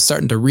that it was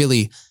starting to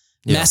really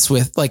mess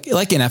with, like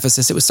in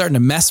Ephesus, it was starting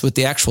to mess with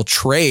the actual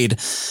trade.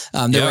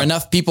 There were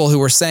enough people who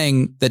were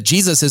saying that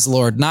Jesus is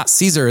Lord, not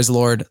Caesar is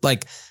Lord,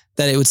 like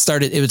that it was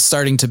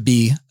starting to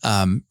be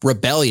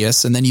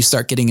rebellious. And then you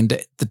start getting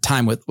into the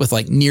time with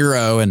like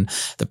Nero and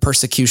the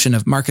persecution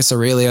of Marcus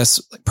Aurelius,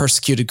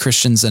 persecuted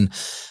Christians, and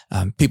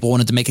people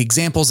wanted to make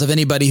examples of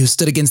anybody who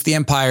stood against the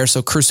empire.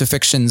 So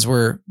crucifixions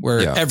were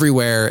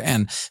everywhere,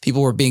 and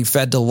people were being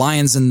fed to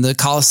lions in the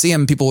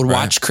Colosseum. People would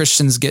watch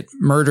Christians get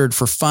murdered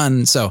for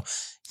fun. So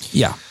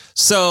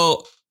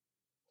So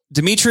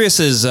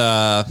Demetrius's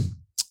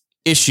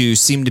issues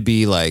seem to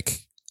be like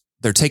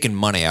they're taking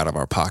money out of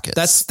our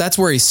pockets. That's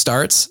where he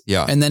starts.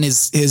 Yeah. And then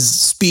his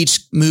speech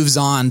moves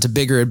on to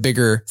bigger and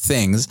bigger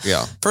things.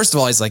 Yeah. First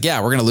of all, he's like,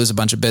 we're going to lose a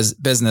bunch of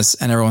business.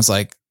 And everyone's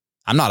like,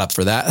 I'm not up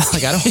for that.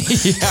 Like, I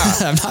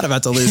don't, I'm not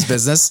about to lose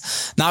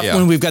business. Not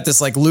when we've got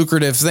this like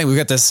lucrative thing. We've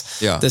got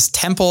this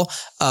temple.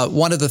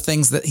 One of the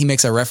things that he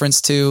makes a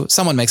reference to,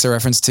 someone makes a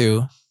reference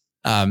to,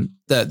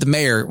 the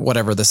mayor,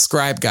 whatever, the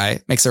scribe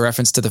guy makes a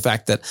reference to the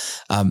fact that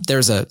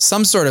there's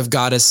some sort of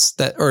goddess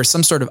or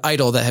some sort of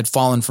idol that had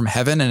fallen from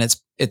heaven, and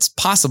it's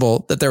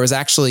possible that there was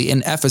actually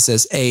in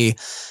Ephesus a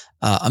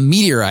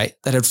meteorite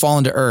that had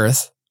fallen to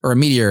earth, or a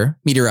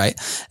meteorite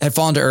had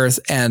fallen to earth,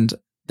 and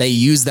they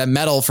use that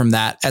metal from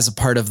that as a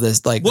part of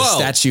this, like the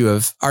statue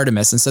of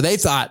Artemis. And so they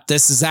thought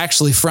this is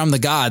actually from the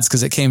gods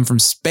because it came from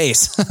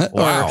space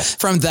or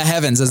from the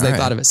heavens as they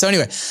thought of it. So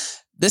anyway,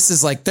 this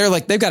is like,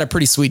 they've got a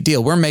pretty sweet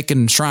deal. We're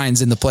making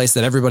shrines in the place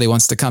that everybody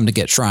wants to come to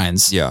get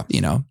shrines. Yeah.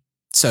 You know?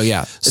 So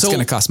yeah, it's going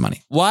to cost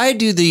money. Why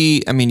do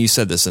you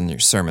said this in your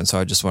sermon, so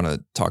I just want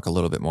to talk a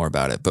little bit more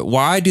about it, but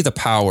why do the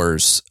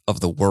powers of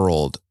the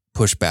world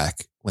push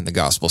back when the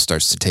gospel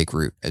starts to take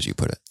root, as you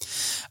put it?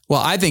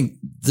 Well, I think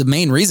the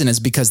main reason is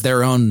because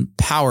their own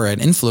power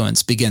and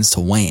influence begins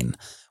to wane.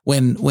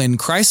 When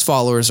Christ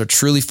followers are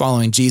truly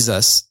following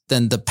Jesus,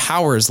 then the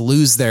powers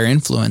lose their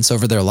influence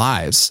over their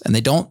lives, and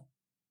they don't,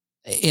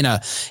 in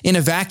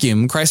a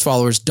vacuum, Christ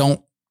followers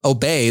don't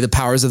obey the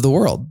powers of the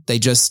world.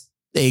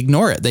 They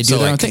ignore it. They do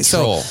their own thing.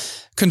 So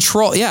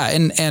control. Yeah.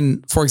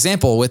 And for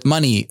example, with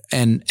money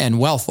and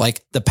wealth,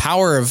 like the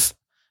power of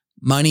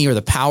money or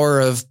the power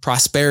of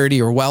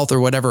prosperity or wealth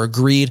or whatever, or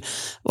greed,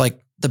 like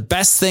the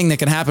best thing that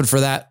can happen for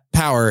that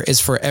power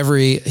is for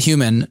every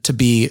human to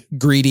be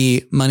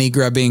greedy, money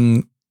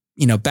grubbing,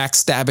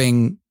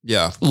 backstabbing,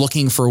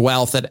 looking for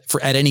wealth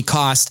at any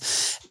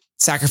cost,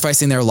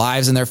 sacrificing their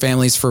lives and their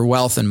families for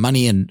wealth and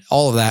money and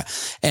all of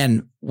that.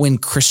 And when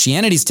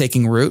Christianity's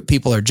taking root,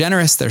 people are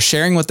generous. They're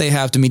sharing what they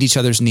have to meet each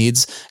other's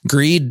needs.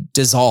 Greed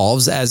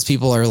dissolves as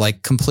people are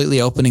like completely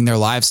opening their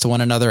lives to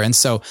one another. And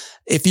so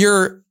if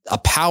you're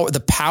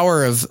the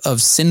power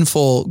of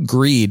sinful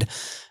greed,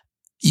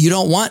 you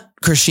don't want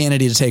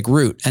Christianity to take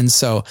root. And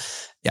so,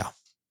 go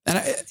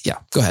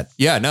ahead.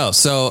 Yeah, no.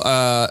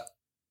 So,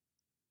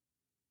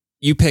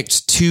 you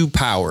picked two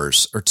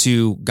powers or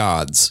two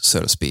gods,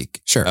 so to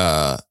speak. Sure.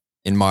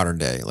 In modern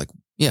day, like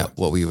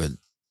what we would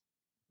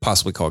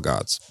possibly call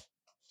gods.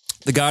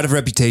 The God of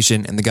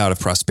reputation and the God of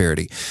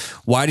prosperity.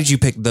 Why did you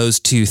pick those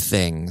two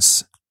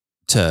things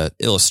to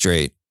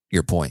illustrate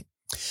your point?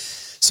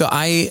 So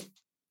I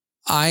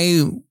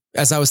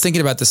as I was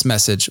thinking about this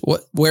message,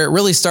 where it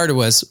really started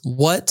was,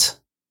 what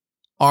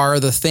are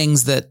the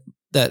things that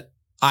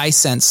I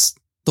sense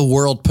the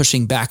world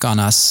pushing back on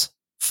us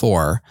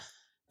for?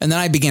 And then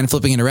I began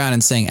flipping it around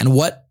and saying, and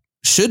what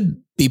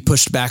should be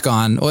pushed back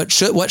on? What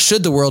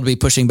should the world be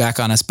pushing back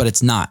on us, but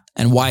it's not?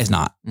 And why is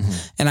not? Mm-hmm.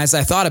 And as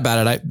I thought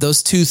about it,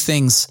 those two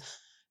things,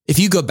 if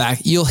you go back,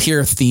 you'll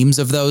hear themes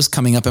of those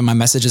coming up in my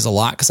messages a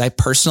lot, because I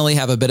personally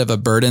have a bit of a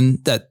burden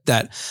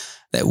that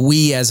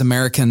we as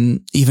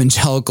American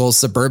evangelical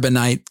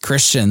suburbanite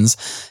Christians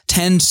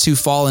tend to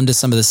fall into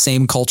some of the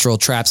same cultural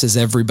traps as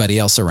everybody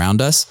else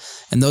around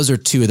us. And those are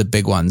two of the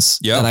big ones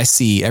that I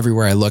see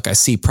everywhere I look. I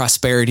see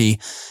prosperity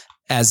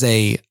as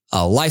a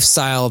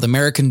lifestyle, the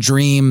American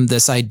dream,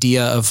 this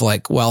idea of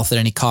like wealth at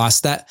any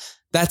cost.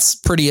 That's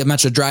pretty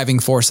much a driving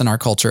force in our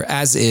culture,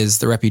 as is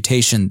the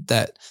reputation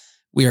that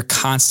we are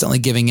constantly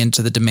giving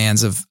into the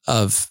demands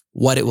of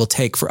what it will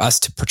take for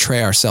us to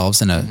portray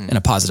ourselves in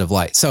a positive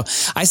light. So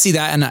I see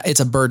that, and it's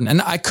a burden.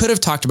 And I could have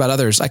talked about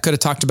others. I could have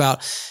talked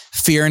about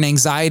fear and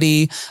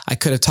anxiety. I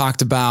could have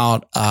talked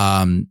about,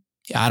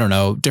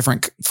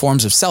 different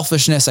forms of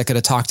selfishness. I could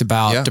have talked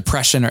about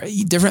depression, or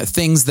different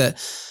things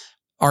that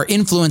are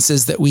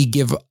influences that we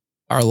give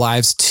our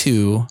lives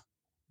to,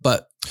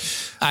 but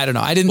I don't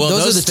know. I didn't. Well,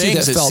 those are the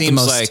things, two that felt the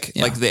most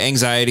like the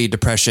anxiety,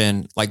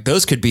 depression, like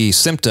those could be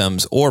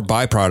symptoms or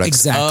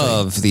byproducts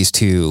of these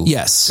two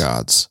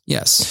gods.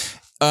 Yes.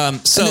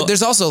 So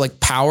there's also like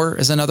power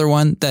is another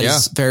one that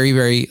is very,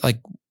 very like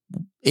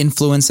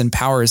influence, and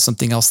power is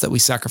something else that we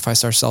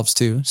sacrifice ourselves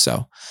to.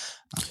 So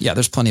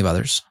there's plenty of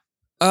others.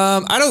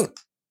 I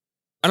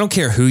don't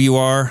care who you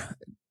are.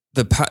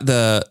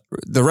 The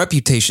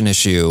reputation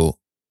issue,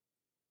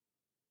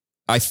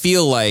 I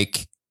feel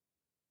like,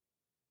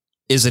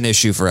 is an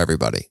issue for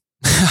everybody.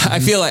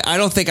 I feel like, I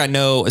don't think I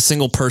know a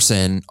single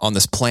person on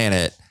this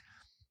planet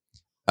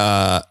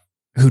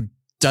who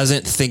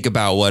doesn't think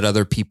about what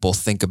other people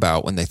think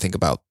about when they think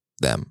about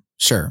them.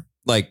 Sure.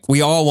 Like,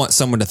 we all want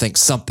someone to think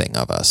something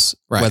of us,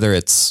 whether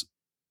it's,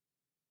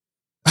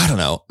 I don't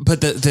know.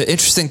 But the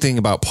interesting thing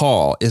about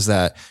Paul is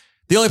that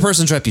the only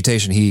person's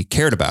reputation he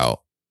cared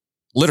about,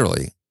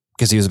 literally,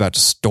 because he was about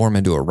to storm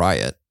into a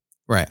riot,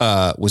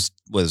 was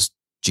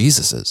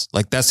Jesus's.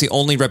 Like, that's the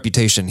only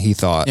reputation he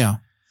thought to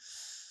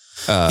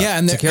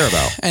care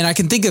about. And I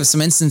can think of some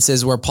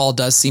instances where Paul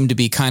does seem to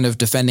be kind of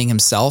defending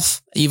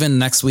himself. Even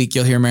next week,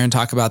 you'll hear Marin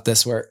talk about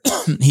this, where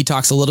he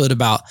talks a little bit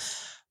about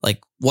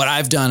like what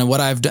I've done and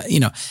what I've done,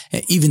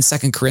 even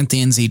 2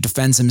 Corinthians, he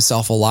defends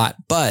himself a lot.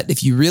 But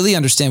if you really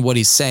understand what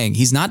he's saying,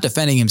 he's not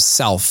defending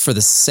himself for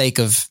the sake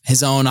of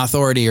his own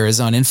authority or his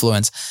own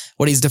influence.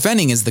 What he's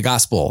defending is the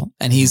gospel.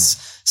 And he's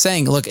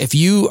saying, look, if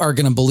you are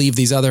going to believe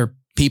these other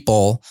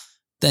people,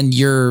 then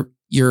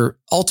you're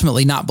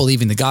ultimately not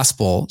believing the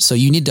gospel. So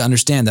you need to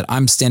understand that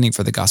I'm standing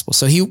for the gospel.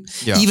 So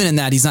even in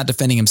that, he's not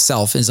defending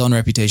himself, his own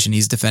reputation.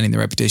 He's defending the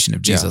reputation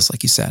of Jesus,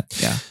 like you said.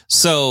 Yeah.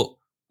 So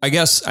I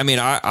guess,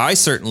 I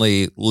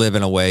certainly live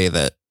in a way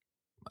that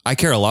I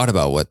care a lot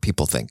about what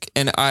people think.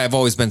 And I've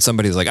always been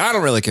somebody who's like, I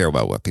don't really care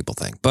about what people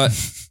think, but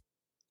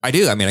I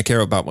do. I care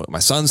about what my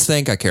sons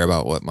think. I care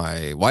about what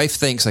my wife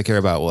thinks. I care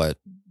about what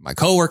my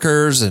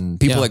coworkers and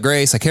people at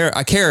Grace.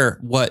 I care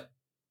what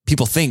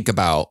people think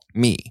about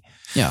me.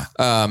 Yeah.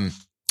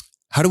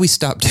 How do we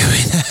stop doing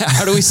that?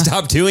 How do we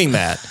stop doing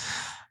that?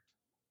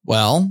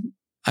 Well,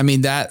 I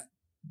mean,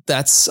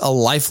 that's a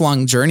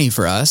lifelong journey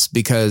for us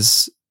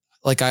because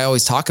like I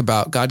always talk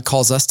about, God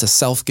calls us to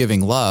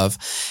self-giving love.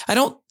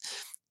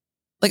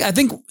 I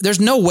think there's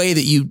no way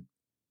that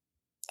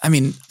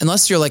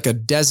unless you're like a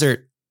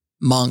desert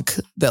monk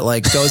that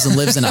like goes and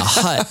lives in a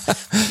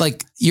hut,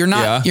 like you're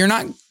not,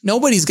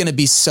 nobody's going to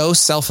be so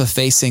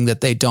self-effacing that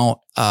they don't,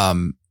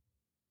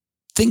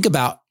 think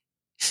about,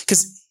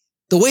 because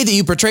the way that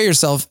you portray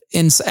yourself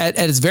at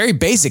its very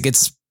basic,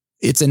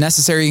 it's a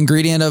necessary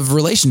ingredient of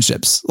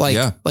relationships.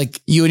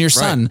 Like you and your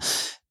son,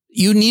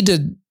 you need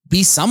to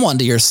be someone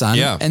to your son.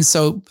 Yeah. And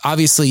so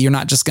obviously you're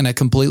not just going to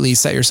completely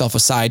set yourself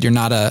aside. You're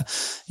not,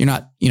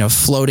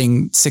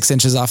 floating 6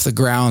 inches off the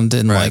ground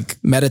and like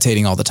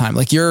meditating all the time.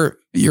 Like you're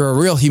a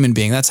real human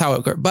being. That's how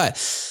it goes.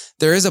 But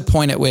there is a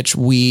point at which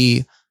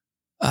the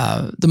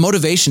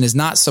motivation is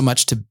not so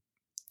much to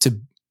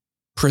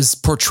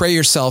portray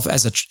yourself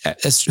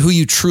as who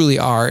you truly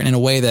are, and in a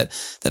way that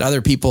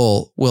other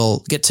people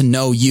will get to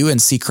know you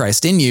and see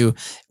Christ in you.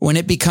 When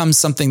it becomes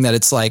something that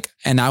it's like,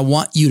 and I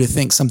want you to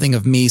think something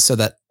of me so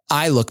that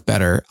I look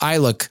better, I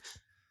look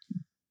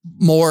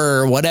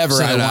more, whatever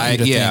I want you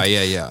to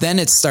think. Then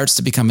it starts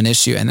to become an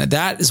issue. And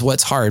that is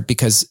what's hard,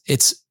 because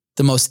it's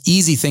the most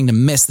easy thing to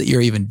miss that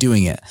you're even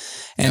doing it.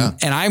 And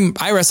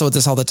I wrestle with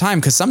this all the time,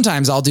 because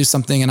sometimes I'll do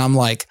something and I'm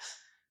like,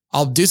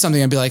 I'll do something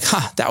and be like,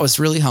 that was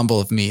really humble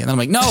of me. And then I'm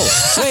like, no,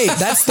 wait,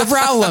 that's the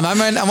problem. I'm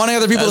wanting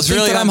other people to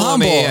think that I'm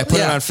humble. I put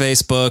it on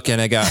Facebook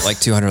and I got like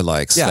 200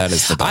 likes. Yeah. That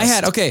is the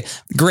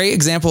best. Great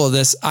example of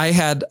this. I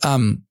had,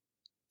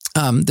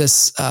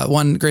 this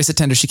one Grace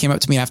attender, she came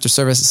up to me after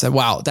service and said,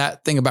 wow,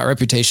 that thing about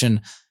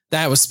reputation,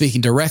 that was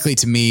speaking directly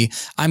to me.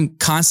 I'm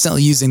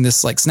constantly using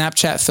this like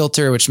Snapchat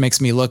filter, which makes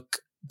me look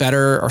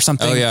better or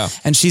something. Oh yeah.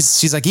 And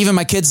she's like, even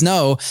my kids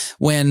know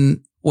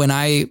when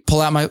I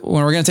pull out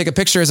when we're going to take a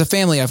picture as a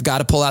family, I've got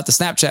to pull out the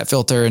Snapchat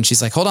filter. And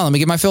she's like, hold on, let me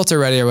get my filter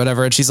ready or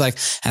whatever. And she's like,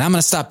 and I'm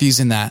going to stop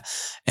using that.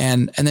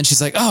 And then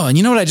she's like, oh, and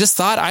you know what I just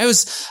thought? I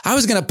was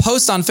going to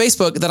post on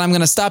Facebook that I'm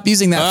going to stop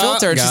using that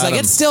filter. And she's like,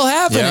 it's still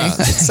happening. Yeah.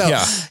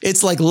 So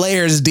it's like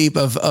layers deep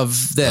of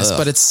this,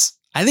 but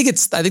I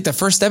think the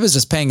first step is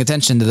just paying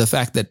attention to the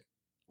fact that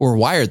we're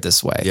wired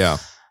this way. Yeah.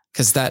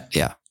 Cause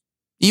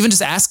even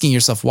just asking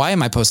yourself, why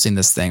am I posting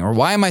this thing? Or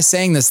why am I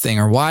saying this thing?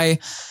 Or why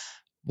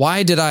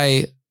did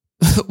I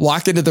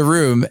walk into the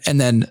room and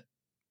then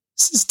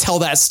tell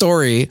that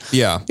story?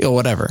 Yeah.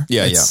 Whatever.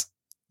 Yeah.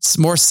 It's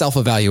more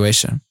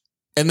self-evaluation.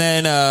 And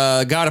then,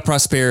 God of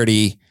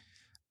prosperity.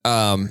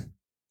 What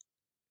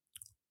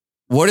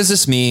does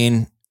this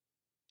mean?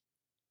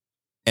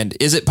 And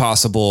is it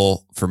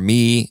possible for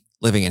me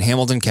living in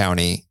Hamilton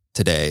County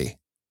today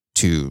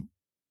to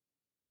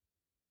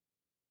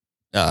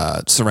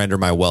surrender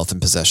my wealth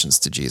and possessions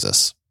to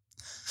Jesus?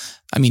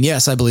 I mean,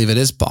 yes, I believe it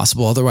is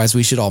possible. Otherwise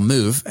we should all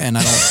move. And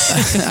I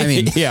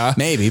don't,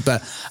 maybe,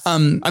 but,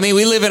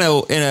 we live in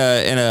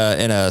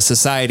a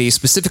society,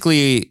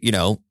 specifically,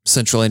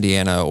 central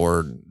Indiana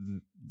or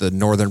the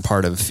northern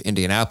part of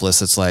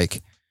Indianapolis. It's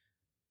like,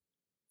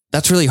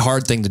 that's a really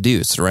hard thing to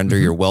do. Surrender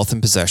your wealth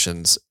and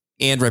possessions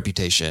and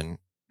reputation.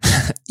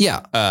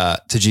 To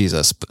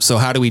Jesus. So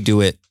how do we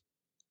do it?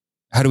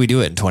 How do we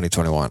do it in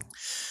 2021?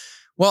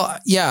 Well,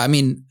 yeah, I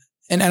mean,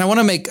 and I want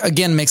to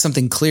make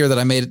something clear that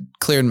I made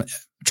clear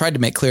tried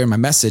to make clear in my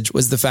message,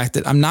 was the fact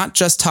that I'm not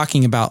just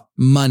talking about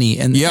money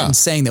and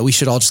saying that we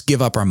should all just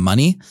give up our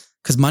money,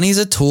 because money is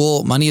a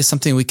tool. Money is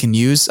something we can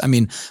use. I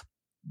mean,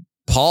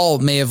 Paul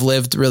may have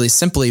lived really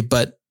simply,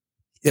 but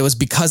it was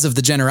because of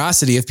the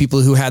generosity of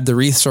people who had the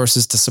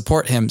resources to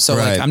support him. So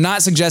I'm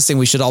not suggesting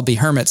we should all be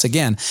hermits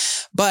again,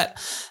 but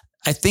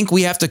I think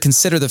we have to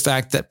consider the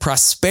fact that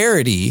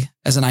prosperity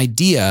as an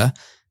idea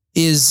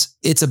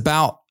it's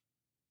about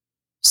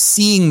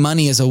seeing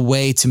money as a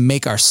way to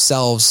make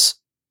ourselves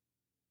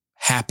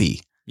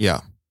happy.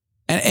 Yeah.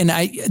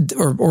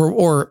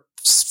 Or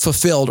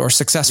fulfilled or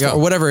successful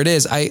or whatever it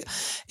is.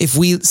 If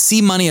we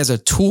see money as a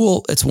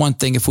tool, it's one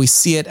thing. If we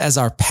see it as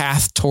our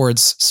path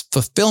towards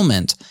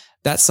fulfillment,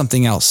 that's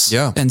something else.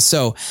 Yeah. And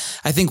so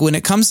I think when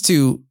it comes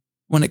to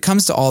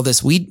all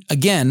this, we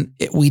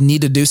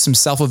need to do some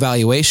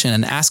self-evaluation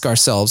and ask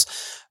ourselves,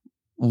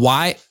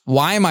 why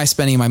am I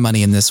spending my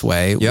money in this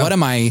way? Yeah. What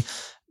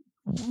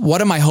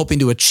am I hoping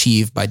to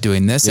achieve by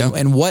doing this? Yeah.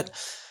 And what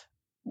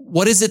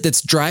is it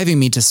that's driving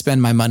me to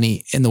spend my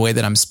money in the way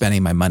that I'm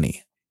spending my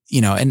money?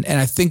 And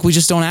I think we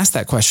just don't ask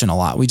that question a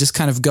lot. We just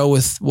kind of go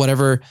with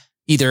whatever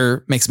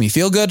either makes me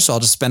feel good. So I'll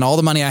just spend all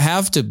the money I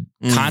have to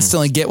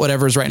constantly get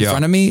whatever's right in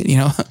front of me,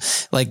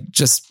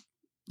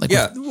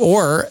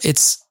 or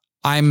it's,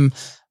 I'm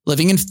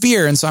living in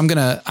fear. And so I'm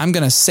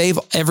going to save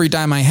every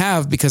dime I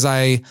have because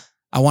I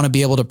want to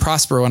be able to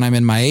prosper when I'm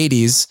in my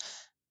 80s.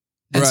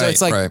 And so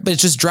it's like, but it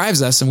just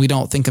drives us and we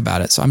don't think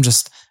about it. So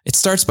it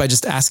starts by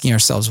just asking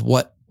ourselves,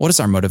 what is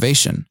our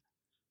motivation?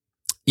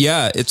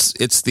 Yeah.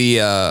 It's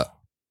the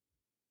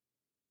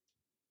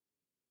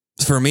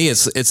for me,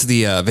 it's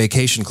the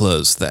vacation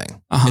clothes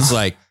thing. It's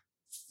like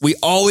we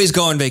always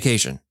go on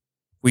vacation.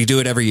 We do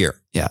it every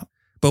year. Yeah.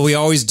 But we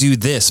always do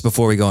this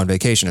before we go on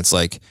vacation. It's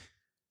like,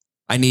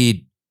 I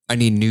need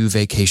new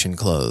vacation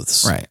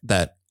clothes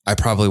that I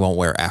probably won't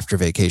wear after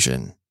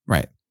vacation.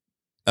 Right.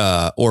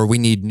 Or we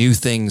need new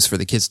things for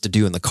the kids to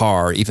do in the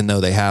car, even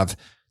though they have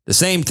the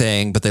same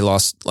thing, but they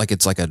lost, like,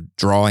 it's like a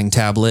drawing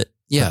tablet.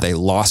 Yeah. They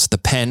lost the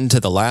pen to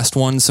the last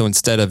one. So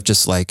instead of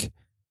just like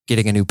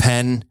getting a new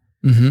pen,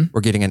 we're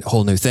getting a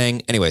whole new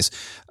thing. Anyways,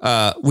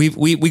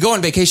 we go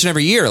on vacation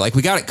every year. Like,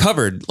 we got it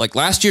covered. Like,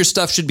 last year's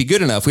stuff should be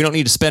good enough. We don't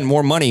need to spend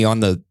more money on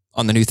the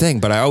new thing.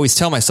 But I always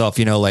tell myself,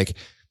 like,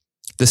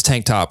 this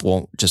tank top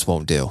won't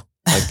do.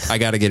 Like, I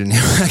got to get a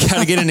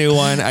new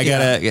one. I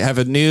got to have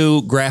a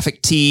new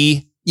graphic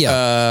tee,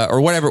 or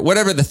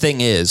whatever the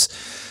thing is.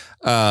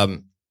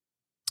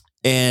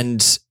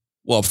 And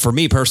well, for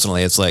me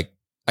personally, it's like,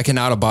 I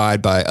cannot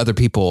abide by other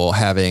people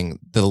having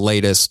the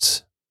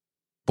latest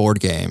board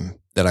game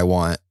that I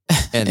want,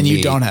 and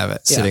you don't have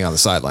it sitting on the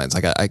sidelines.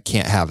 Like, I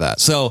can't have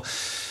that. So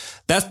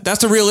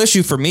that's a real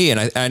issue for me.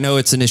 And I know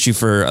it's an issue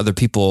for other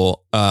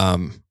people.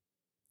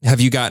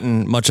 Have you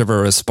gotten much of a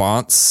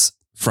response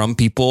from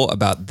people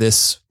about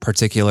this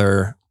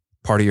particular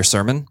part of your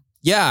sermon?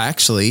 Yeah,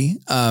 actually,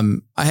 I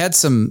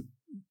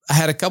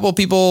had a couple of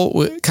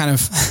people kind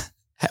of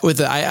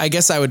I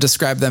guess I would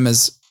describe them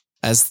as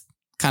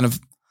kind of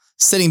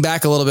sitting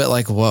back a little bit,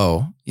 like,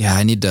 whoa, yeah,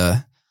 I need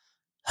to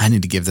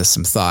give this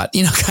some thought,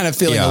 kind of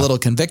feeling a little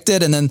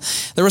convicted. And then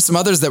there were some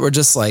others that were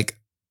just like,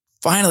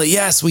 finally,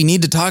 yes, we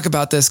need to talk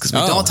about this because we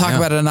don't talk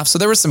about it enough. So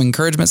there was some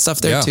encouragement stuff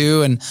there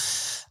too. And,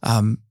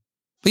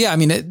 but yeah, I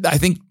mean, I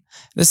think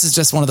this is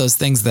just one of those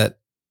things that,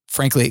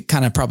 frankly, it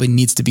kind of probably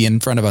needs to be in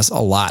front of us a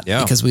lot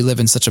because we live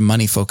in such a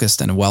money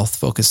focused and a wealth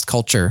focused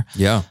culture.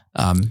 Yeah.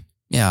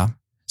 Yeah.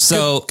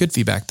 So good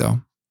feedback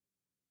though.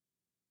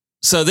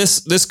 So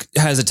this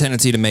has a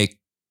tendency to make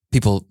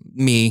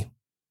me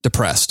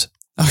depressed.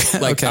 Okay.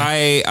 Like,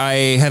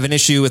 I have an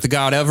issue with the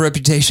God of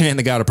reputation and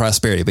the God of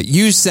prosperity, but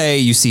you say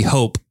you see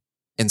hope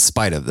in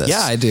spite of this.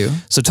 Yeah, I do.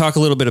 So talk a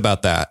little bit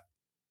about that.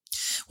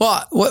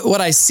 Well,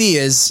 what I see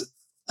is,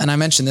 and I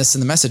mentioned this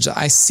in the message,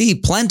 I see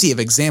plenty of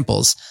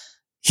examples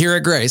here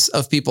at Grace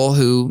of people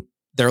who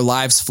their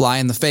lives fly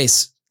in the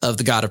face of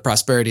the God of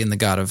prosperity and the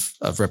God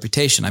of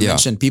reputation. I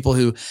mentioned people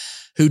who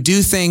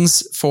do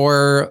things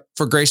for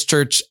Grace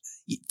Church,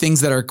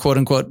 things that are quote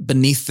unquote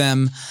beneath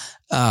them.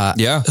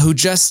 Who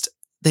just,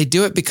 they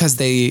do it because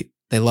they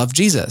love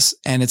Jesus.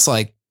 And it's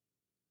like,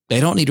 they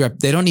don't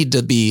need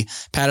to be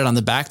patted on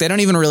the back. They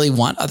don't even really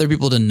want other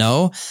people to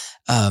know.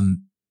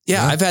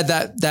 I've had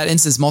that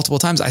instance multiple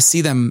times. I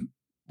see them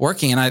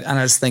working and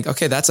I just think,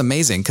 okay, that's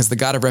amazing. Cause the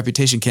God of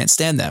reputation can't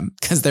stand them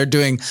because they're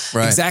doing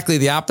exactly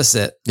the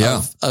opposite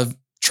of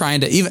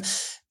trying to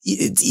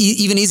it's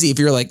even easy if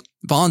you're like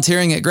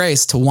volunteering at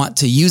Grace to want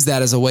to use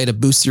that as a way to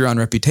boost your own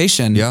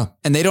reputation. Yeah.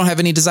 And they don't have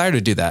any desire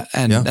to do that.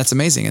 And that's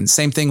amazing. And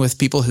same thing with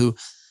people who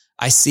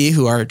I see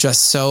who are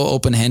just so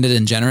open-handed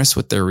and generous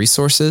with their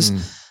resources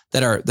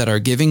that are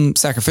giving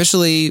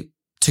sacrificially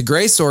to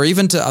Grace or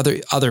even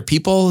to other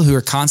people who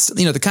are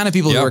constantly, the kind of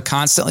people who are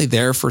constantly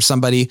there for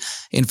somebody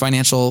in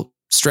financial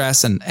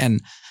stress.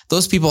 And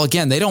those people,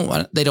 again, they don't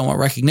want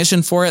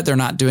recognition for it. They're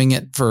not doing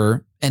it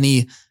for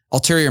any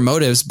ulterior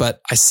motives,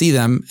 but I see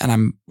them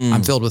and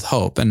I'm filled with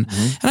hope. And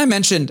I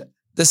mentioned,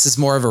 this is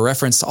more of a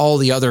reference to all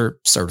the other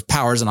sort of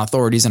powers and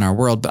authorities in our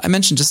world. But I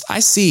mentioned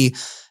I see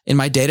in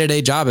my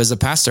day-to-day job as a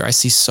pastor, I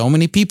see so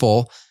many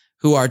people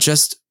who are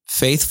just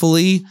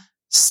faithfully,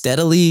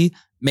 steadily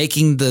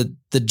making the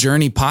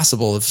journey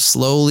possible of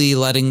slowly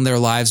letting their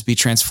lives be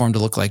transformed to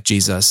look like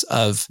Jesus,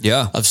 of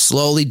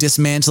slowly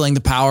dismantling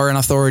the power and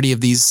authority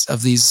of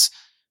these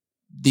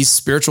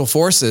spiritual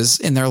forces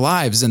in their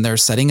lives. And they're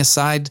setting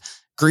aside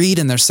greed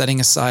and they're setting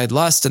aside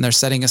lust and they're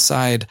setting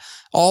aside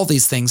all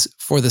these things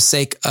for the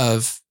sake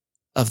of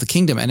the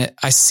kingdom. And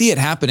I see it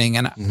happening.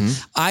 And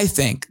I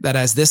think that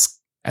as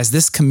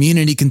this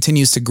community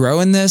continues to grow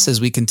in this, as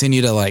we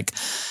continue to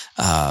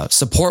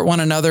support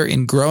one another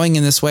in growing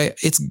in this way,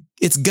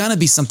 it's going to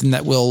be something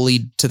that will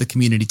lead to the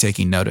community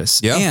taking notice.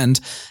 Yeah. And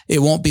it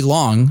won't be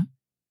long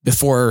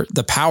before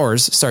the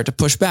powers start to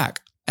push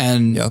back.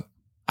 And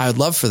I would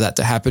love for that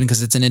to happen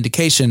because it's an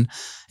indication.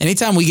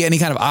 Anytime we get any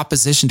kind of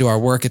opposition to our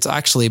work, it's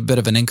actually a bit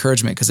of an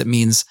encouragement because it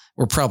means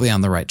we're probably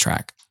on the right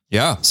track.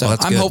 Yeah. So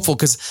I'm hopeful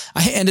because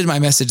I ended my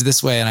message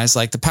this way and I was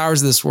like, the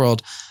powers of this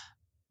world,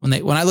 when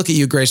I look at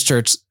you, Grace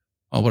Church,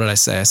 well, what did I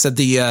say? I said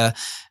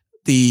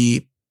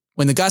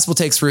when the gospel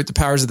takes root, the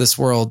powers of this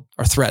world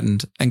are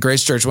threatened. And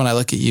Grace Church, when I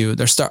look at you,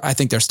 I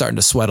think they're starting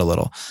to sweat a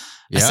little.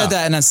 Yeah. I said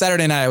that. And on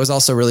Saturday night, I was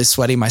also really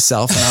sweaty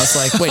myself. And I was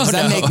like, wait, does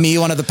that make me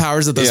one of the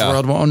powers of this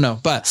world? Well, no,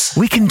 but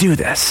we can do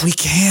this. We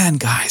can,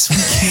 guys. We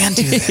can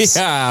do this.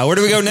 Yeah. Where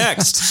do we go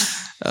next?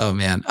 Oh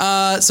man.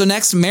 So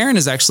next, Maren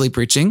is actually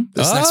preaching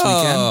this next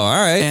weekend. Oh,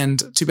 all right.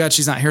 And too bad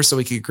she's not here so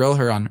we could grill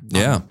her on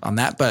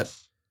that. But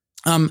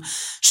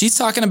she's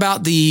talking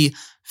about the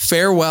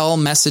farewell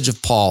message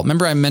of Paul.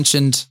 Remember I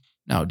mentioned,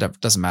 no,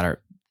 it doesn't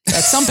matter.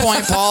 at some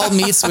point, Paul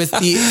meets with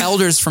the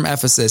elders from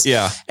Ephesus.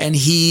 Yeah. And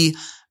he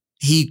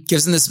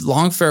gives them this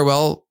long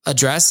farewell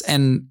address.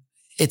 And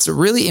it's a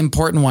really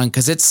important one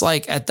because it's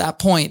like at that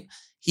point,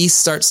 he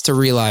starts to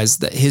realize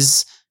that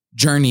his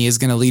journey is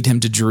going to lead him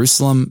to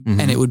Jerusalem. Mm-hmm.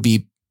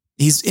 And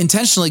he's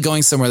intentionally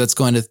going somewhere that's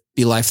going to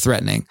be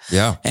life-threatening.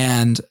 Yeah.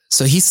 And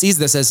so he sees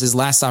this as his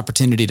last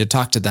opportunity to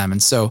talk to them.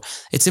 And so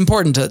it's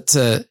important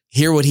to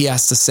hear what he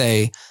has to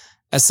say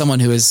as someone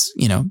who has,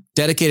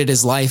 dedicated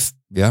his life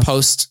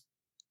post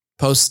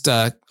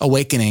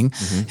awakening,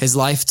 his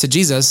life to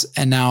Jesus.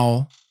 And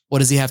now what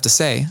does he have to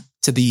say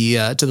to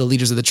the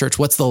leaders of the church?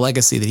 What's the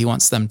legacy that he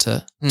wants them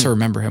to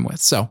remember him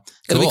with? So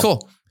it'll be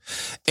cool.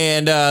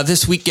 And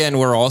this weekend,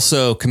 we're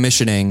also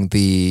commissioning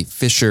the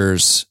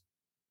Fishers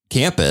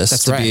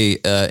campus to be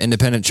an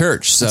independent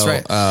church.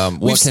 So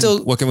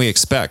what can we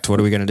expect? What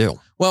are we going to do?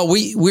 Well,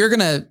 we're going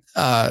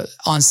to,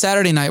 on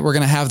Saturday night, we're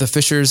going to have the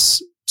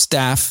Fishers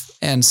staff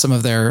and some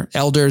of their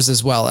elders,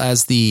 as well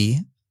as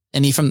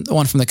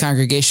one from the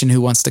congregation who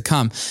wants to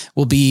come,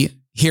 will be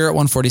here at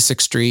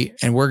 146th Street.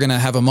 And we're going to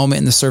have a moment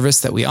in the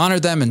service that we honor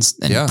them and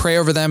pray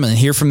over them and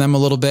hear from them a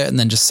little bit and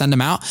then just send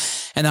them out.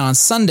 And then on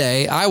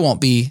Sunday, I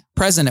won't be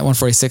present at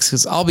 146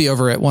 because I'll be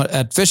over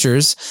at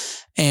Fishers,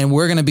 and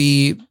we're going to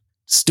be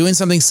doing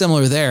something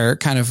similar there,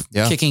 kind of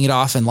kicking it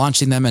off and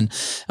launching them. And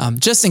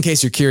just in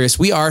case you're curious,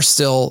 we are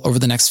still over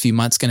the next few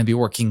months going to be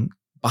working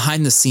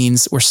behind the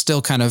scenes. We're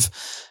still kind of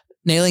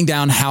nailing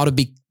down how to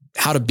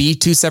be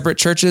two separate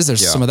churches.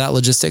 There's some of that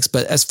logistics,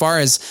 but as far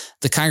as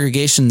the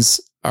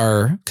congregations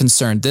are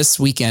concerned, this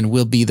weekend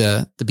will be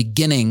the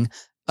beginning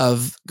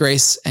of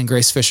Grace and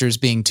Grace Fishers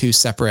being two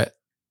separate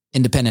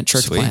independent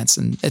church plants.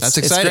 And that's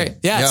exciting. It's great.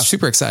 Yeah, it's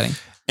super exciting.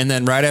 And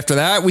then right after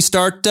that, we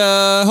start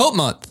Hope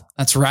Month.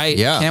 That's right.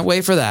 Yeah. Can't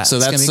wait for that. So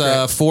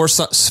that's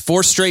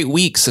 4 straight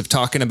weeks of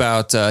talking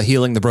about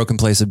healing the broken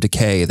place of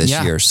decay this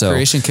year. So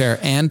Creation Care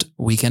and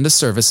Weekend of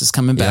Service is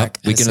coming back.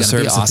 Weekend of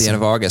Service at the end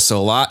of August. So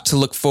a lot to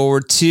look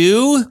forward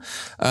to.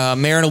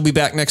 Maren will be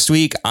back next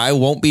week. I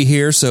won't be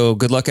here. So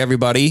good luck,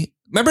 everybody.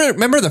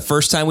 Remember the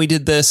first time we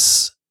did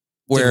this?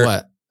 Did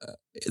what?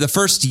 The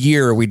first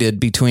year we did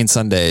Between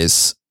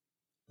Sundays,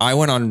 I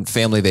went on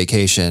family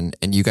vacation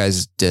and you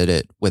guys did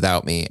it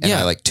without me. And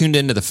I tuned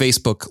into the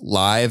Facebook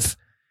Live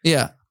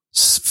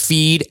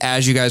feed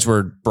as you guys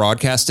were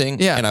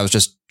broadcasting. Yeah. And I was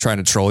just trying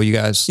to troll you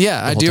guys.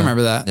 Yeah, I do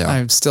remember that. Yeah.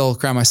 I still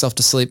cry myself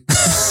to sleep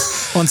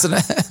once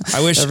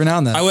every now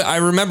and then. I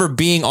remember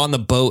being on the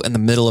boat in the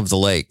middle of the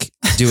lake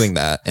doing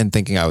that and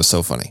thinking I was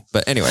so funny.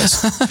 But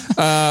anyways,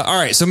 all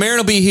right. So Maren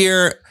will be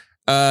here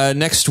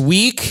next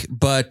week,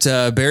 but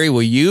Barry,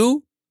 will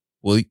you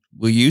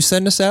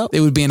send us out?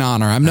 It would be an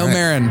honor. I'm no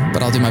Maren,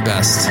 but I'll do my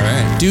best. All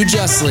right. Do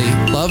justly,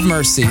 love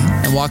mercy,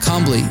 and walk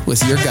humbly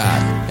with your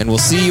God. And we'll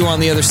see you on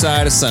the other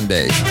side of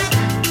Sunday.